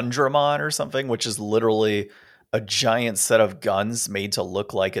also Gundramon or something, which is literally a giant set of guns made to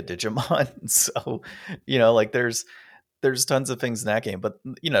look like a Digimon. So, like there's tons of things in that game. But,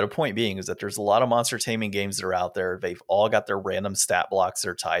 the point being is that there's a lot of monster taming games that are out there. They've all got their random stat blocks that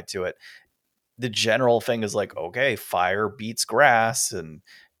are tied to it. The general thing is like, okay, fire beats grass, and,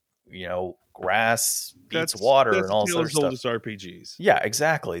 grass beats water, and all this Tale other as old stuff. as RPGs. Yeah,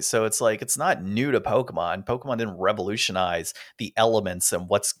 exactly. So it's like, it's not new to Pokemon. Pokemon didn't revolutionize the elements and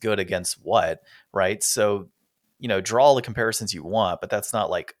what's good against what, right? So, draw all the comparisons you want, but that's not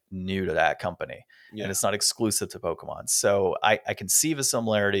like new to that company. Yeah. And it's not exclusive to Pokemon. So I can see the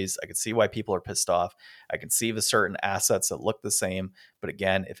similarities. I can see why people are pissed off. I can see the certain assets that look the same. But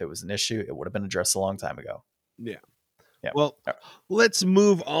again, if it was an issue, it would have been addressed a long time ago. Yeah. Yeah. Well, let's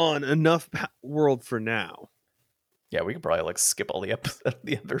move on. Enough World for now. Yeah, we could probably like skip all the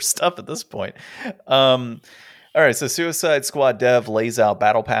other stuff at this point. All right, so Suicide Squad dev lays out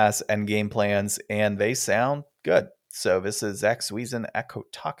battle pass and game plans, and they sound good. So this is Zach Sweezen at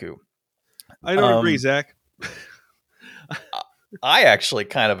Kotaku. I don't agree, Zach. I actually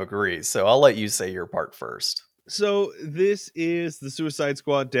kind of agree, so I'll let you say your part first. So this is the Suicide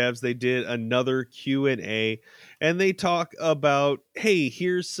Squad devs. They did another Q&A, and they talk about, hey,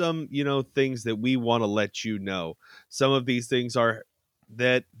 here's some, things that we want to let you know. Some of these things are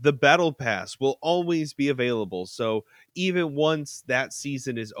that the battle pass will always be available. So even once that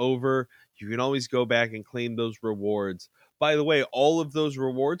season is over, you can always go back and claim those rewards. By the way, all of those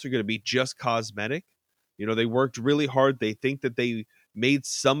rewards are going to be just cosmetic. They worked really hard. They think that they made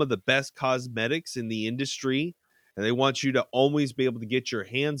some of the best cosmetics in the industry, and they want you to always be able to get your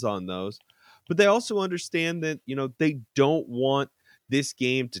hands on those. But they also understand that, they don't want this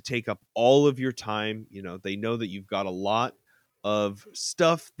game to take up all of your time. They know that you've got a lot of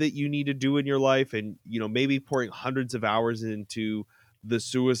stuff that you need to do in your life, and, maybe pouring hundreds of hours into the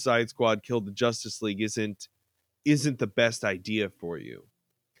Suicide Squad Kill the Justice League isn't the best idea for you.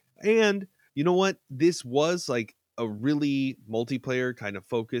 And you know what? This was like a really multiplayer kind of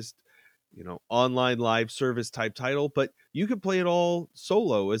focused, online live service type title, but you could play it all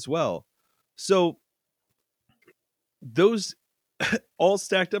solo as well. So those all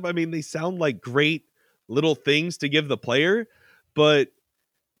stacked up, I mean, they sound like great little things to give the player, but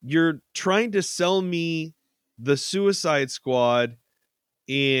you're trying to sell me the Suicide Squad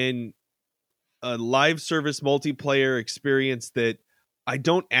in a live service multiplayer experience that I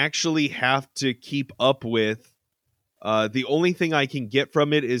don't actually have to keep up with. The only thing I can get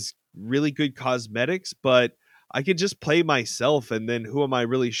from it is really good cosmetics, but I could just play myself, and then who am I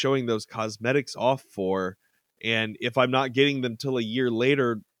really showing those cosmetics off for? And if I'm not getting them till a year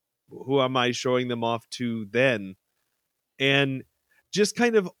later, who am I showing them off to then? And just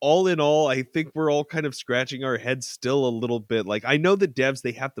kind of all in all, I think we're all kind of scratching our heads still a little bit. Like, I know the devs,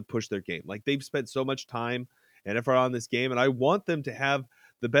 they have to push their game. Like, they've spent so much time and effort on this game, and I want them to have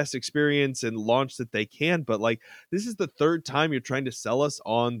the best experience and launch that they can. But like, this is the third time you're trying to sell us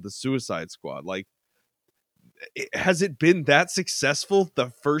on the Suicide Squad. Like, has it been that successful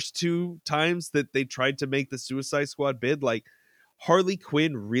the first two times that they tried to make the Suicide Squad bid? Like, Harley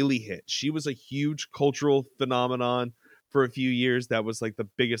Quinn really hit. She was a huge cultural phenomenon for a few years. That was like the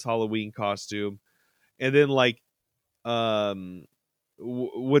biggest Halloween costume. And then like,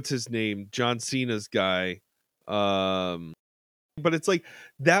 what's his name? John Cena's guy. But it's like,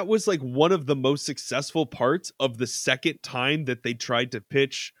 that was like one of the most successful parts of the second time that they tried to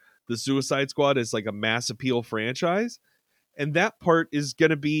pitch the Suicide Squad as like a mass appeal franchise. And that part is going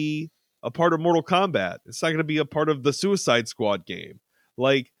to be a part of Mortal Kombat. It's not going to be a part of the Suicide Squad game.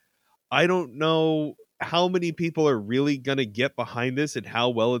 Like, I don't know how many people are really going to get behind this and how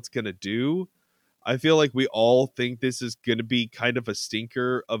well it's going to do. I feel like we all think this is going to be kind of a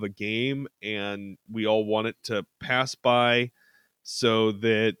stinker of a game, and we all want it to pass by so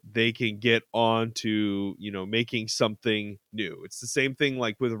that they can get on to, making something new. It's the same thing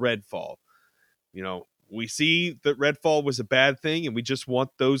like with Redfall. We see that Redfall was a bad thing, and we just want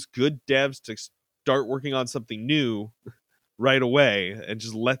those good devs to start working on something new right away and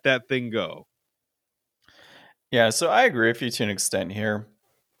just let that thing go. Yeah, so I agree with you to an extent here.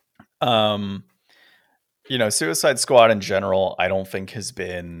 Suicide Squad in general, I don't think has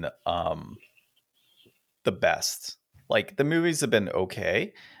been the best. Like, the movies have been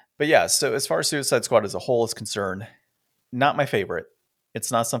okay, but yeah, so as far as Suicide Squad as a whole is concerned, not my favorite. It's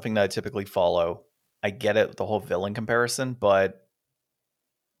not something that I typically follow. I get it, the whole villain comparison, but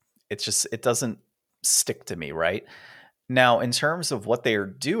it doesn't stick to me, right? Now, in terms of what they are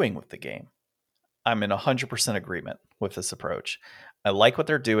doing with the game, I'm in 100% agreement with this approach. I like what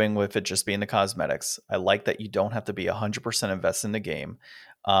they're doing with it just being the cosmetics. I like that you don't have to be 100% invested in the game.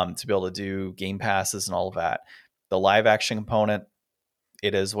 to be able to do game passes and all of that. The live action component,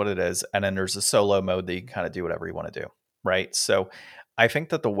 it is what it is. And then there's a solo mode that you can kind of do whatever you want to do. Right. So I think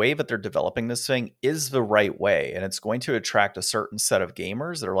that the way that they're developing this thing is the right way. And it's going to attract a certain set of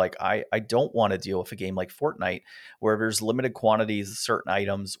gamers that are like, I don't want to deal with a game like Fortnite where there's limited quantities of certain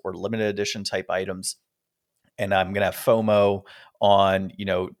items or limited edition type items. And I'm going to have FOMO on,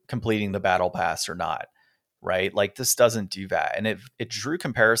 completing the battle pass or not. Right. Like this doesn't do that. And it drew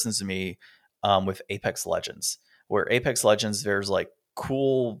comparisons to me with Apex Legends, where Apex Legends, there's like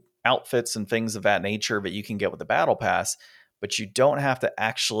cool outfits and things of that nature that you can get with the battle pass, but you don't have to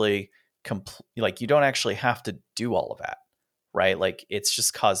actually you don't actually have to do all of that, right? Like it's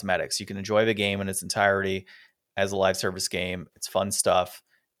just cosmetics. You can enjoy the game in its entirety as a live service game. It's fun stuff.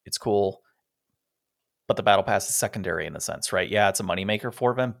 It's cool. But the battle pass is secondary in a sense, right? Yeah, it's a moneymaker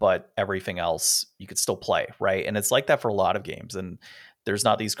for them, but everything else you could still play, right? And it's like that for a lot of games. And there's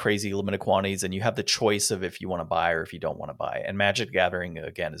not these crazy limited quantities, and you have the choice of if you want to buy or if you don't want to buy. And Magic the Gathering,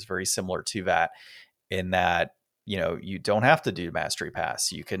 again, is very similar to that in that, you don't have to do Mastery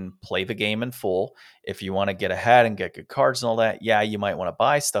Pass. You can play the game in full. If you want to get ahead and get good cards and all that, yeah, you might want to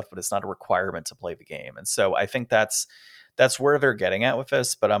buy stuff, but it's not a requirement to play the game. And so I think that's where they're getting at with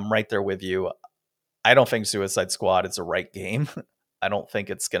this, but I'm right there with you. I don't think Suicide Squad is a right game. I don't think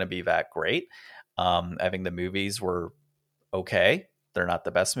it's going to be that great. I think the movies were okay. They're not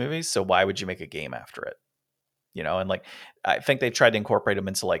the best movies. So why would you make a game after it? And like, I think they tried to incorporate them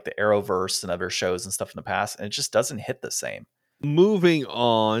into like the Arrowverse and other shows and stuff in the past, and it just doesn't hit the same. Moving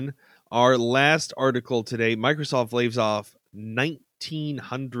on, our last article today, Microsoft lays off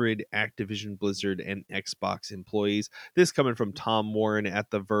 1,900 Activision Blizzard and Xbox employees. This coming from Tom Warren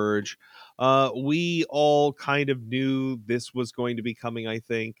at The Verge. We all kind of knew this was going to be coming, I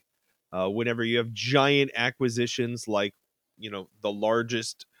think. Whenever you have giant acquisitions like, the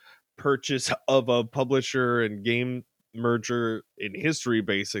largest purchase of a publisher and game merger in history,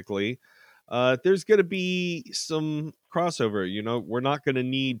 basically, there's going to be some crossover. We're not going to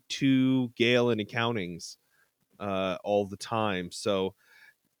need two Gale and accountings all the time. So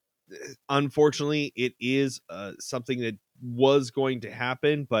unfortunately, it is something that was going to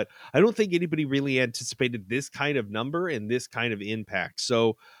happen, but I don't think anybody really anticipated this kind of number and this kind of impact.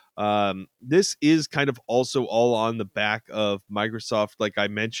 So this is kind of also all on the back of Microsoft. Like I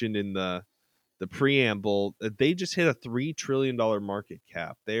mentioned in the preamble, they just hit a $3 trillion market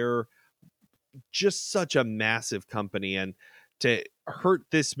cap. They're just such a massive company, and to hurt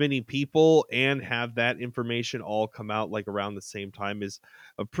this many people and have that information all come out like around the same time is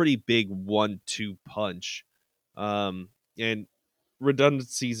a pretty big 1-2 punch. And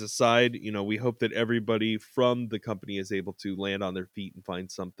redundancies aside, we hope that everybody from the company is able to land on their feet and find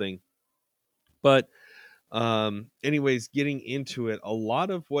something. But anyways, getting into it, a lot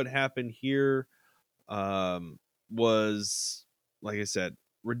of what happened here was, like I said,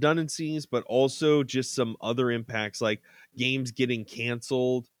 redundancies, but also just some other impacts like games getting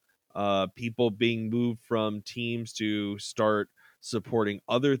canceled, people being moved from teams to start supporting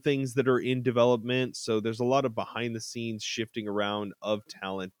other things that are in development. So there's a lot of behind the scenes shifting around of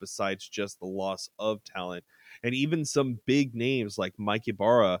talent besides just the loss of talent. And even some big names like Mike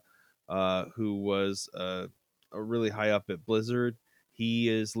Ibarra, who was a really high up at Blizzard, he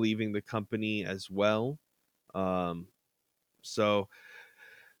is leaving the company as well. So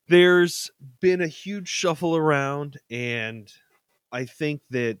there's been a huge shuffle around, and I think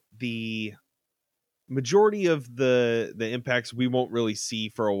that the majority of the impacts we won't really see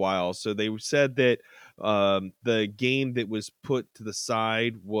for a while. So they said that the game that was put to the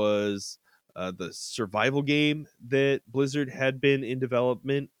side was the survival game that Blizzard had been in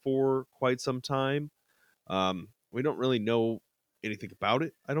development for quite some time. We don't really know anything about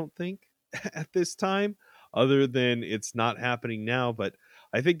it, I don't think, at this time, other than it's not happening now. But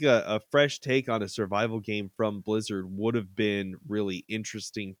I think a fresh take on a survival game from Blizzard would have been really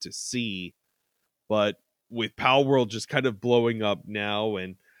interesting to see. But with Palworld just kind of blowing up now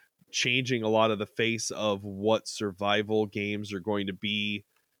and changing a lot of the face of what survival games are going to be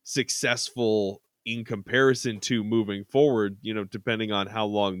successful in comparison to moving forward, depending on how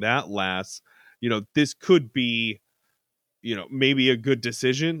long that lasts, this could be, maybe a good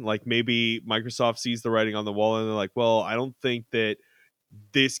decision. Like maybe Microsoft sees the writing on the wall and they're like, well, I don't think that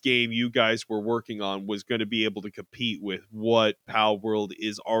this game you guys were working on was going to be able to compete with what Palworld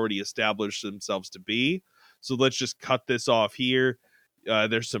is already established themselves to be. So let's just cut this off here.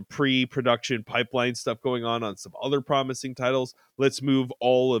 There's some pre-production pipeline stuff going on some other promising titles. Let's move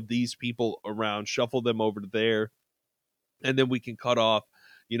all of these people around, shuffle them over to there, and then we can cut off,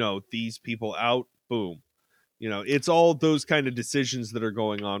 these people out. Boom. It's all those kind of decisions that are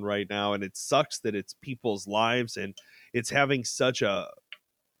going on right now, and it sucks that it's people's lives, and it's having such a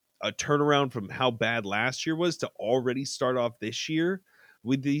turnaround from how bad last year was to already start off this year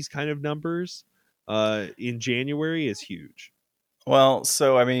with these kind of numbers in January is huge. Well,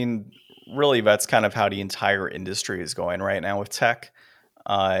 so I mean, really, that's kind of how the entire industry is going right now with tech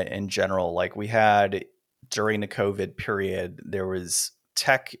in general. Like we had during the COVID period, there was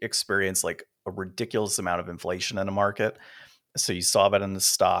tech experience like a ridiculous amount of inflation in the market. So you saw that in the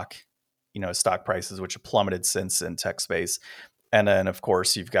stock, stock prices, which have plummeted since in tech space. And then, of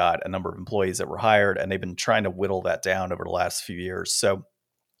course, you've got a number of employees that were hired, and they've been trying to whittle that down over the last few years. So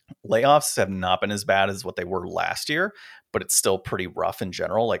layoffs have not been as bad as what they were last year, but it's still pretty rough in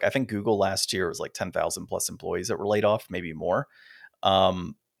general. Like I think Google last year was like 10,000 plus employees that were laid off, maybe more.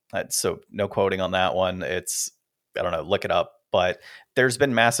 Um, so no quoting on that one. I don't know, look it up. But there's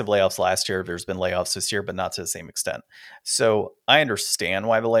been massive layoffs last year. There's been layoffs this year, but not to the same extent. So I understand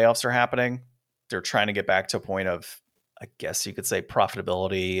why the layoffs are happening. They're trying to get back to a point of, I guess you could say,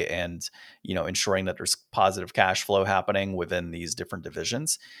 profitability and, ensuring that there's positive cash flow happening within these different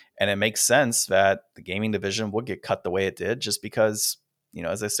divisions. And it makes sense that the gaming division would get cut the way it did just because,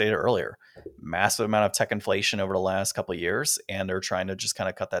 as I stated earlier, massive amount of tech inflation over the last couple of years, and they're trying to just kind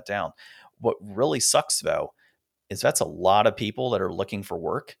of cut that down. What really sucks though, is that's a lot of people that are looking for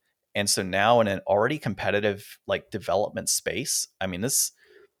work. And so now in an already competitive like development space, I mean, it's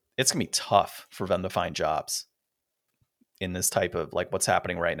gonna be tough for them to find jobs in this type of like what's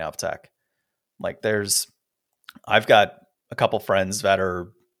happening right now with tech. Like I've got a couple friends that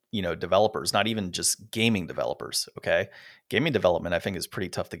are, developers, not even just gaming developers. Okay. Gaming development, I think, is pretty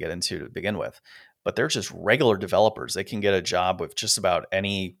tough to get into to begin with, but they're just regular developers. They can get a job with just about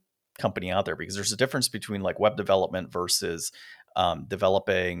any company out there because there's a difference between like web development versus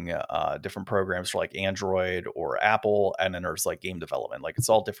developing different programs for like Android or Apple. And then there's like game development. Like it's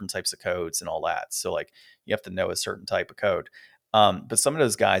all different types of codes and all that. So like you have to know a certain type of code. But some of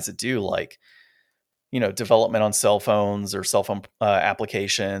those guys that do like, development on cell phones or cell phone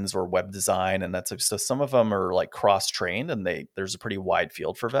applications or web design and that type of stuff. Some of them are like cross-trained and there's a pretty wide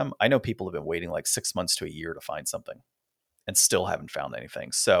field for them. I know people have been waiting like 6 months to a year to find something and still haven't found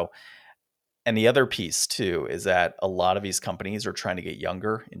anything. So, and the other piece too is that a lot of these companies are trying to get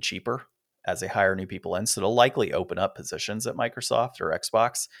younger and cheaper as they hire new people in. So they'll likely open up positions at Microsoft or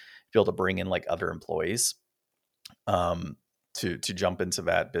Xbox to be able to bring in like other employees to jump into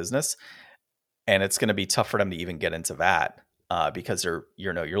that business. And it's going to be tough for them to even get into that because you're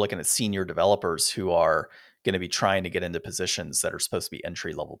looking at senior developers who are going to be trying to get into positions that are supposed to be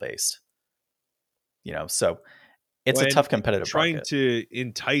entry level based. So it's a tough competitive trying market. To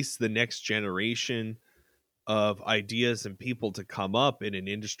entice the next generation of ideas and people to come up in an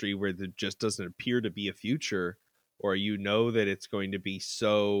industry where there just doesn't appear to be a future, or that it's going to be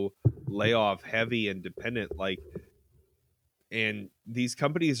so layoff heavy and dependent, and these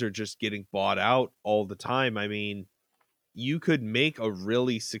companies are just getting bought out all the time. I mean, you could make a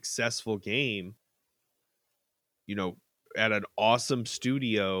really successful game, at an awesome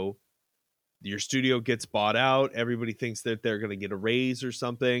studio. Your studio gets bought out. Everybody thinks that they're going to get a raise or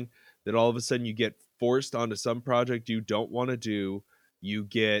something. Then all of a sudden you get forced onto some project you don't want to do. You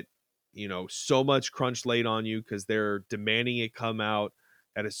get, so much crunch laid on you because they're demanding it come out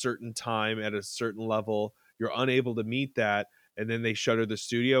at a certain time, at a certain level. You're unable to meet that. And then they shutter the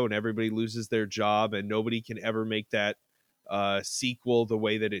studio and everybody loses their job and nobody can ever make that sequel the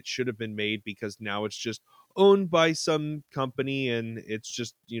way that it should have been made because now it's just owned by some company and it's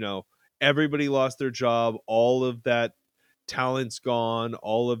just, everybody lost their job. All of that talent's gone.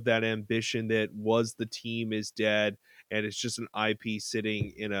 All of that ambition that was the team is dead. And it's just an IP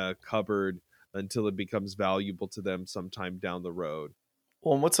sitting in a cupboard until it becomes valuable to them sometime down the road.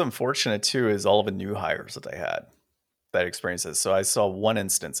 Well, and what's unfortunate too is all of the new hires that they had that experiences. So I saw one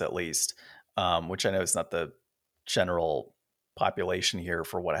instance at least, which I know is not the general population here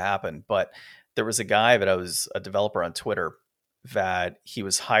for what happened, but there was a guy that I was a developer on Twitter that he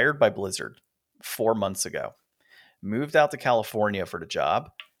was hired by Blizzard 4 months ago, moved out to California for the job,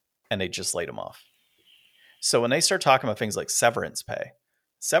 and they just laid him off. So when they start talking about things like severance pay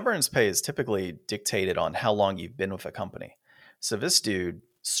is typically dictated on how long you've been with a company. So this dude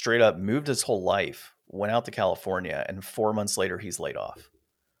straight up moved his whole life, went out to California, and 4 months later he's laid off.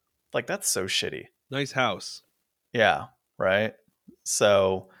 Like, that's so shitty. Nice house. Yeah, right?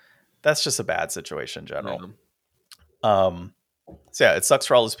 So that's just a bad situation in general. Yeah. So yeah, it sucks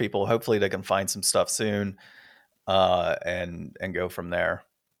for all those people. Hopefully they can find some stuff soon and go from there,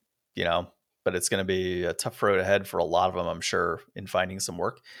 but it's going to be a tough road ahead for a lot of them, I'm sure, in finding some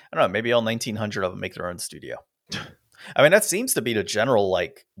work. I don't know, maybe all 1,900 of them make their own studio. I mean, that seems to be the general,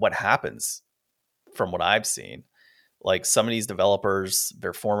 like, what happens from what I've seen. Like, some of these developers,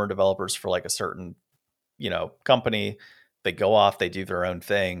 they're former developers for like a certain, company. They go off, they do their own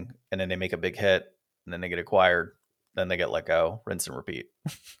thing, and then they make a big hit, and then they get acquired, then they get let go, rinse and repeat.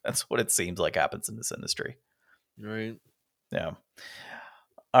 That's what it seems like happens in this industry. Right. Yeah.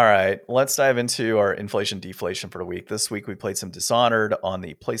 All right, let's dive into our inflation deflation for the week. This week we played some Dishonored on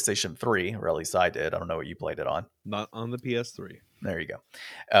the PlayStation 3, or at least I did. I don't know what you played it on. Not on the PS3. There you go.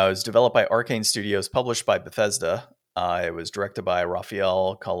 It was developed by Arcane Studios, published by Bethesda. It was directed by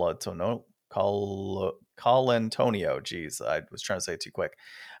Rafael Colantonio. Jeez, I was trying to say it too quick.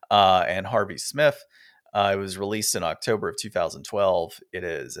 And Harvey Smith. It was released in October of 2012. It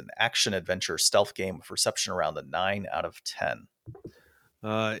is an action-adventure stealth game with reception around a 9 out of 10.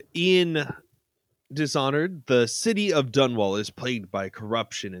 In Dishonored, the city of Dunwall is plagued by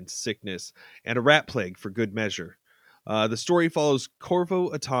corruption and sickness, and a rat plague for good measure. The story follows Corvo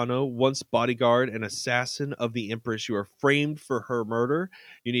Atano, once bodyguard and assassin of the Empress. You are framed for her murder.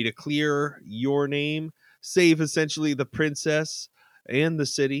 You need to clear your name, save essentially the princess and the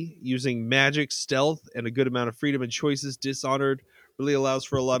city using magic, stealth, and a good amount of freedom and choices. Dishonored really allows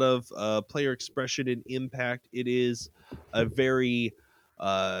for a lot of player expression and impact. It is a very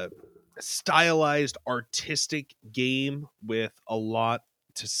stylized, artistic game with a lot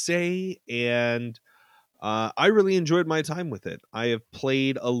to say, and I really enjoyed my time with it. I have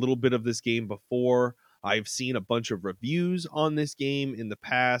played a little bit of this game before. I've seen a bunch of reviews on this game in the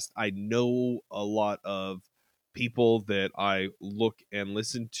past. I know a lot of people that I look and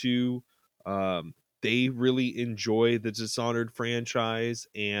listen to. They really enjoy the Dishonored franchise,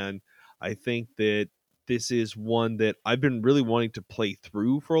 and I think that this is one that I've been really wanting to play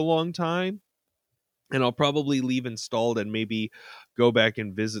through for a long time. And I'll probably leave installed and maybe go back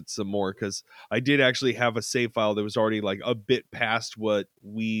and visit some more, because I did actually have a save file that was already like a bit past what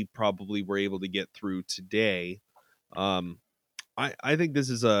we probably were able to get through today. I think this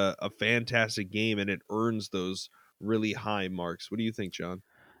is a fantastic game, and it earns those really high marks. What do you think, John?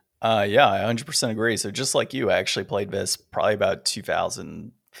 Yeah, I 100% agree. So just like you, I actually played this probably about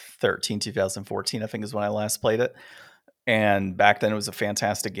 2013, 2014, I think is when I last played it. And back then it was a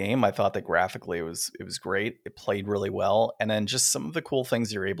fantastic game. I thought that graphically it was great. It played really well. And then just some of the cool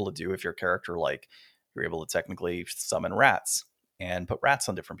things you're able to do with your character, like you're able to technically summon rats and put rats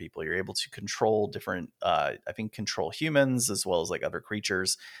on different people. You're able to control different, control humans as well as like other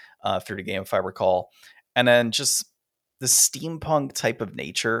creatures through the game, if I recall. And then just the steampunk type of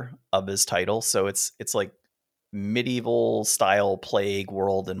nature of this title. So it's like medieval style plague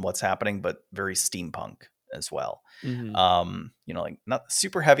world and what's happening, but very steampunk as well. Mm-hmm. Like not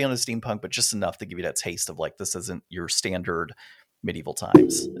super heavy on the steampunk, but just enough to give you that taste of like, this isn't your standard medieval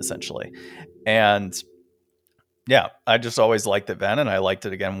times, essentially. And yeah, I just always liked it then, and I liked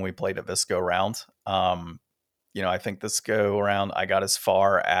it again when we played it this go around. I think this go around I got as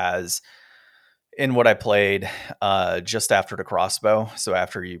far as in what I played just after the crossbow. So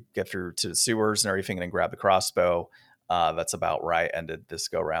after you get through to the sewers and everything and then grab the crossbow, that's about where I ended this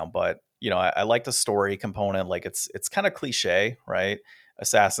go around. But I like the story component. Like it's kind of cliche, right?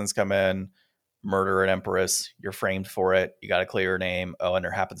 Assassins come in, murder an empress, you're framed for it, you got to clear your name. Oh, and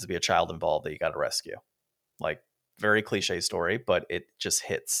there happens to be a child involved that you got to rescue. Like very cliche story, but it just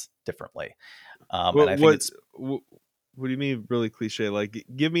hits differently. And I think what do you mean really cliche? Like,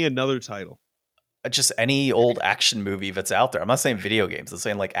 give me another title. Just any old action movie that's out there. I'm not saying video games. I'm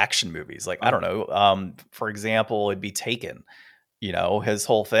saying like action movies. Like, I don't know. For example, it'd be Taken. His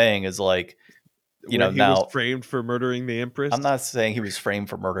whole thing is like, he was framed for murdering the Empress. I'm not saying he was framed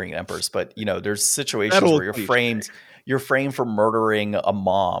for murdering an Empress, but there's situations where you're framed for murdering a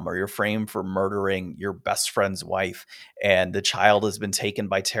mom, or you're framed for murdering your best friend's wife, and the child has been taken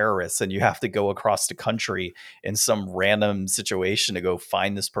by terrorists, and you have to go across the country in some random situation to go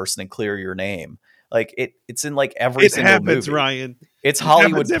find this person and clear your name. Like it's in like every single happens, movie. Ryan. It's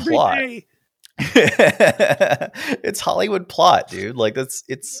Hollywood plot. It's Hollywood plot, dude. Like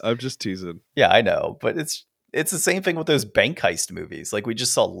it's I'm just teasing. Yeah, I know, but it's the same thing with those bank heist movies. Like we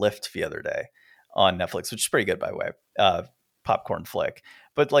just saw Lift the other day on Netflix, which is pretty good, by the way. Popcorn flick.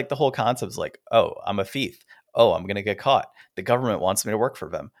 But like the whole concept is like, oh, I'm a thief. Oh, I'm gonna get caught. The government wants me to work for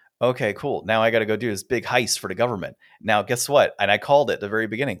them. Okay, cool. Now I got to go do this big heist for the government. Now, guess what? And I called it at the very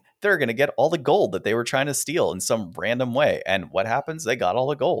beginning. They're going to get all the gold that they were trying to steal in some random way. And what happens? They got all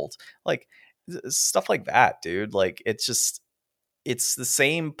the gold. Like stuff like that, dude. Like it's the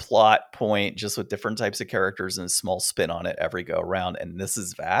same plot point, just with different types of characters and a small spin on it every go around. And this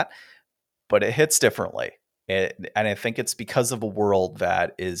is that, but it hits differently. And I think it's because of a world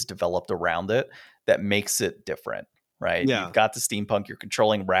that is developed around it that makes it different, right? Yeah. You've got the steampunk, you're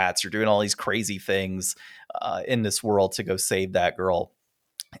controlling rats, you're doing all these crazy things in this world to go save that girl.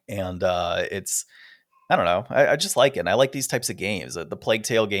 And it's, I don't know, I just like it. And I like these types of games. The Plague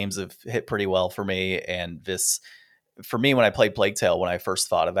Tale games have hit pretty well for me. And this, for me, when I played Plague Tale, when I first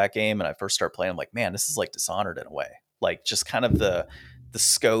thought of that game and I first started playing, I'm like, man, this is like Dishonored in a way. Like just kind of the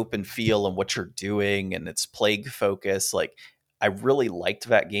scope and feel and what you're doing, and it's plague focus. Like I really liked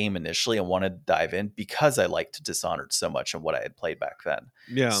that game initially and wanted to dive in because I liked Dishonored so much and what I had played back then.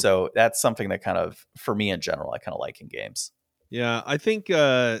 Yeah. So that's something that kind of, for me in general, I kind of like in games. Yeah, I think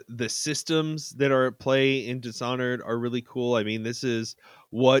the systems that are at play in Dishonored are really cool. I mean, this is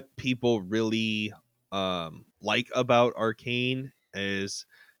what people really like about Arcane is,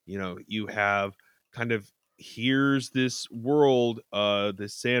 you have kind of, here's this world,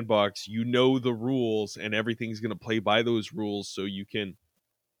 this sandbox, the rules, and everything's going to play by those rules, so you can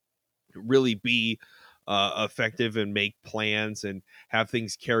really be effective and make plans and have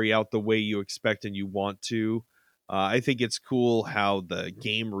things carry out the way you expect and you want to. I think it's cool how the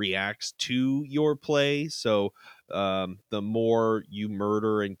game reacts to your play. So the more you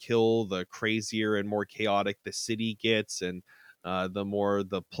murder and kill, the crazier and more chaotic the city gets, and the more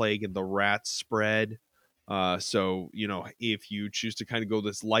the plague and the rats spread. So, if you choose to kind of go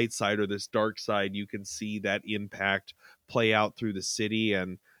this light side or this dark side, you can see that impact play out through the city,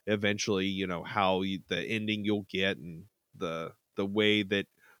 and eventually, the ending you'll get, and the way that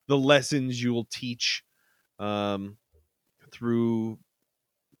the lessons you'll teach through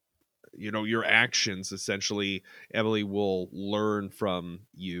your actions. Essentially, Emily will learn from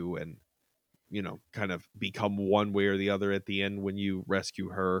you and kind of become one way or the other at the end when you rescue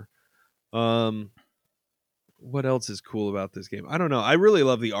her. What else is cool about this game? I don't know. I really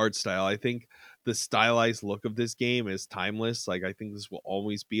love the art style. I think the stylized look of this game is timeless. Like, I think this will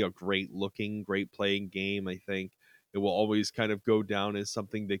always be a great looking, great playing game. I think it will always kind of go down as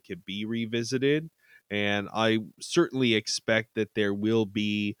something that could be revisited. And I certainly expect that there will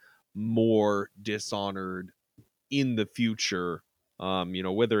be more Dishonored in the future.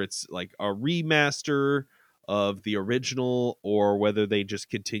 Whether it's like a remaster of the original, or whether they just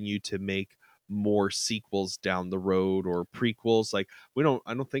continue to make more sequels down the road, or prequels. Like,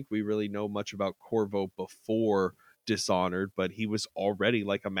 I don't think we really know much about Corvo before Dishonored, but he was already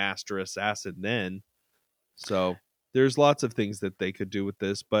like a master assassin then. So there's lots of things that they could do with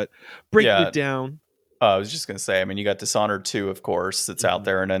this, but breaking it down. I was just going to say, I mean, you got Dishonored 2, of course, that's out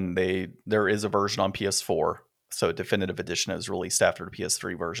there, and then there is a version on PS4. So Definitive Edition is released after the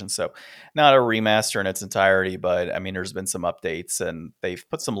PS3 version. So not a remaster in its entirety, but I mean, there's been some updates and they've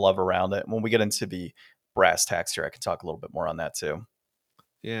put some love around it. When we get into the brass tacks here, I can talk a little bit more on that too.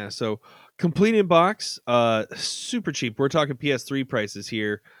 Yeah, so complete in box, super cheap. We're talking PS3 prices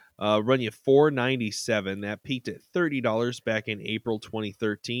here. Run you $4.97. That peaked at $30 back in April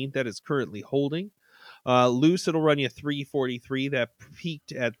 2013. That is currently holding. Loose, it'll run you $3.43. That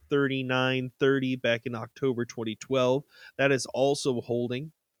peaked at $39.30 back in October 2012. That is also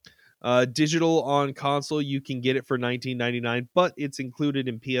holding. Digital on console, you can get it for $19.99, but it's included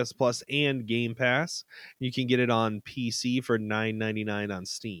in PS Plus and Game Pass. You can get it on PC for $9.99 on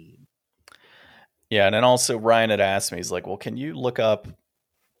Steam. Yeah, and then also Ryan had asked me, he's like, well, can you look up,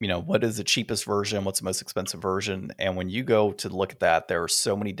 what is the cheapest version? What's the most expensive version? And when you go to look at that, there are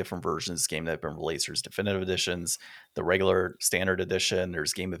so many different versions of this game that have been released. There's definitive editions, the regular standard edition,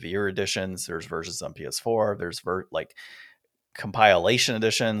 there's Game of the Year editions, there's versions on PS4, there's compilation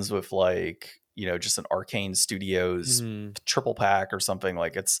editions with just an Arcane Studios triple pack or something.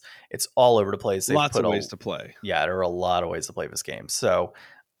 Like it's all over the place. They've lots of ways to play. Yeah, there are a lot of ways to play this game. So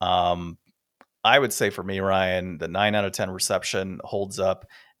I would say for me, Ryan, the 9 out of 10 reception holds up,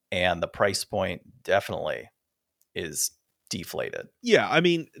 and the price point definitely is deflated. Yeah, I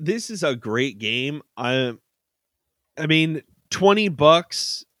mean, this is a great game. I mean,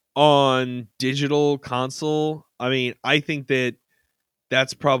 $20 on digital console. I mean, I think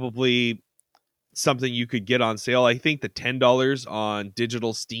that's probably something you could get on sale. I think the $10 on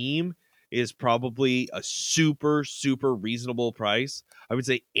digital Steam is probably a super, super reasonable price. I would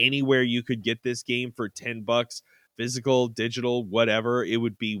say anywhere you could get this game for $10, physical, digital, whatever, it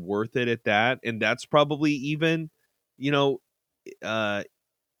would be worth it at that. And that's probably even,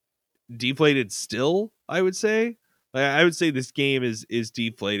 deflated still, I would say. I would say this game is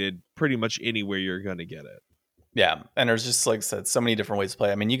deflated pretty much anywhere you're going to get it. Yeah, and there's just, like I said, so many different ways to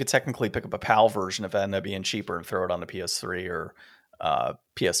play. I mean, you could technically pick up a PAL version if it ended up being cheaper and throw it on the PS3 or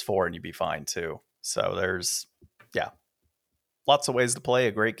PS4, and you'd be fine too. So there's, lots of ways to play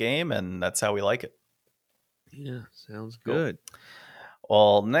a great game, and that's how we like it. Yeah, sounds Cool. good.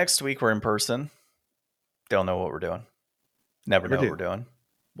 Well, next week we're in person. Don't know what we're doing. Never know what we're doing.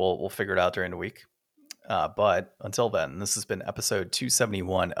 We'll figure it out during the week. But until then, this has been episode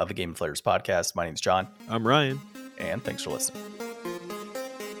 271 of the Game Deflators podcast. My name's John. I'm Ryan. And thanks for listening.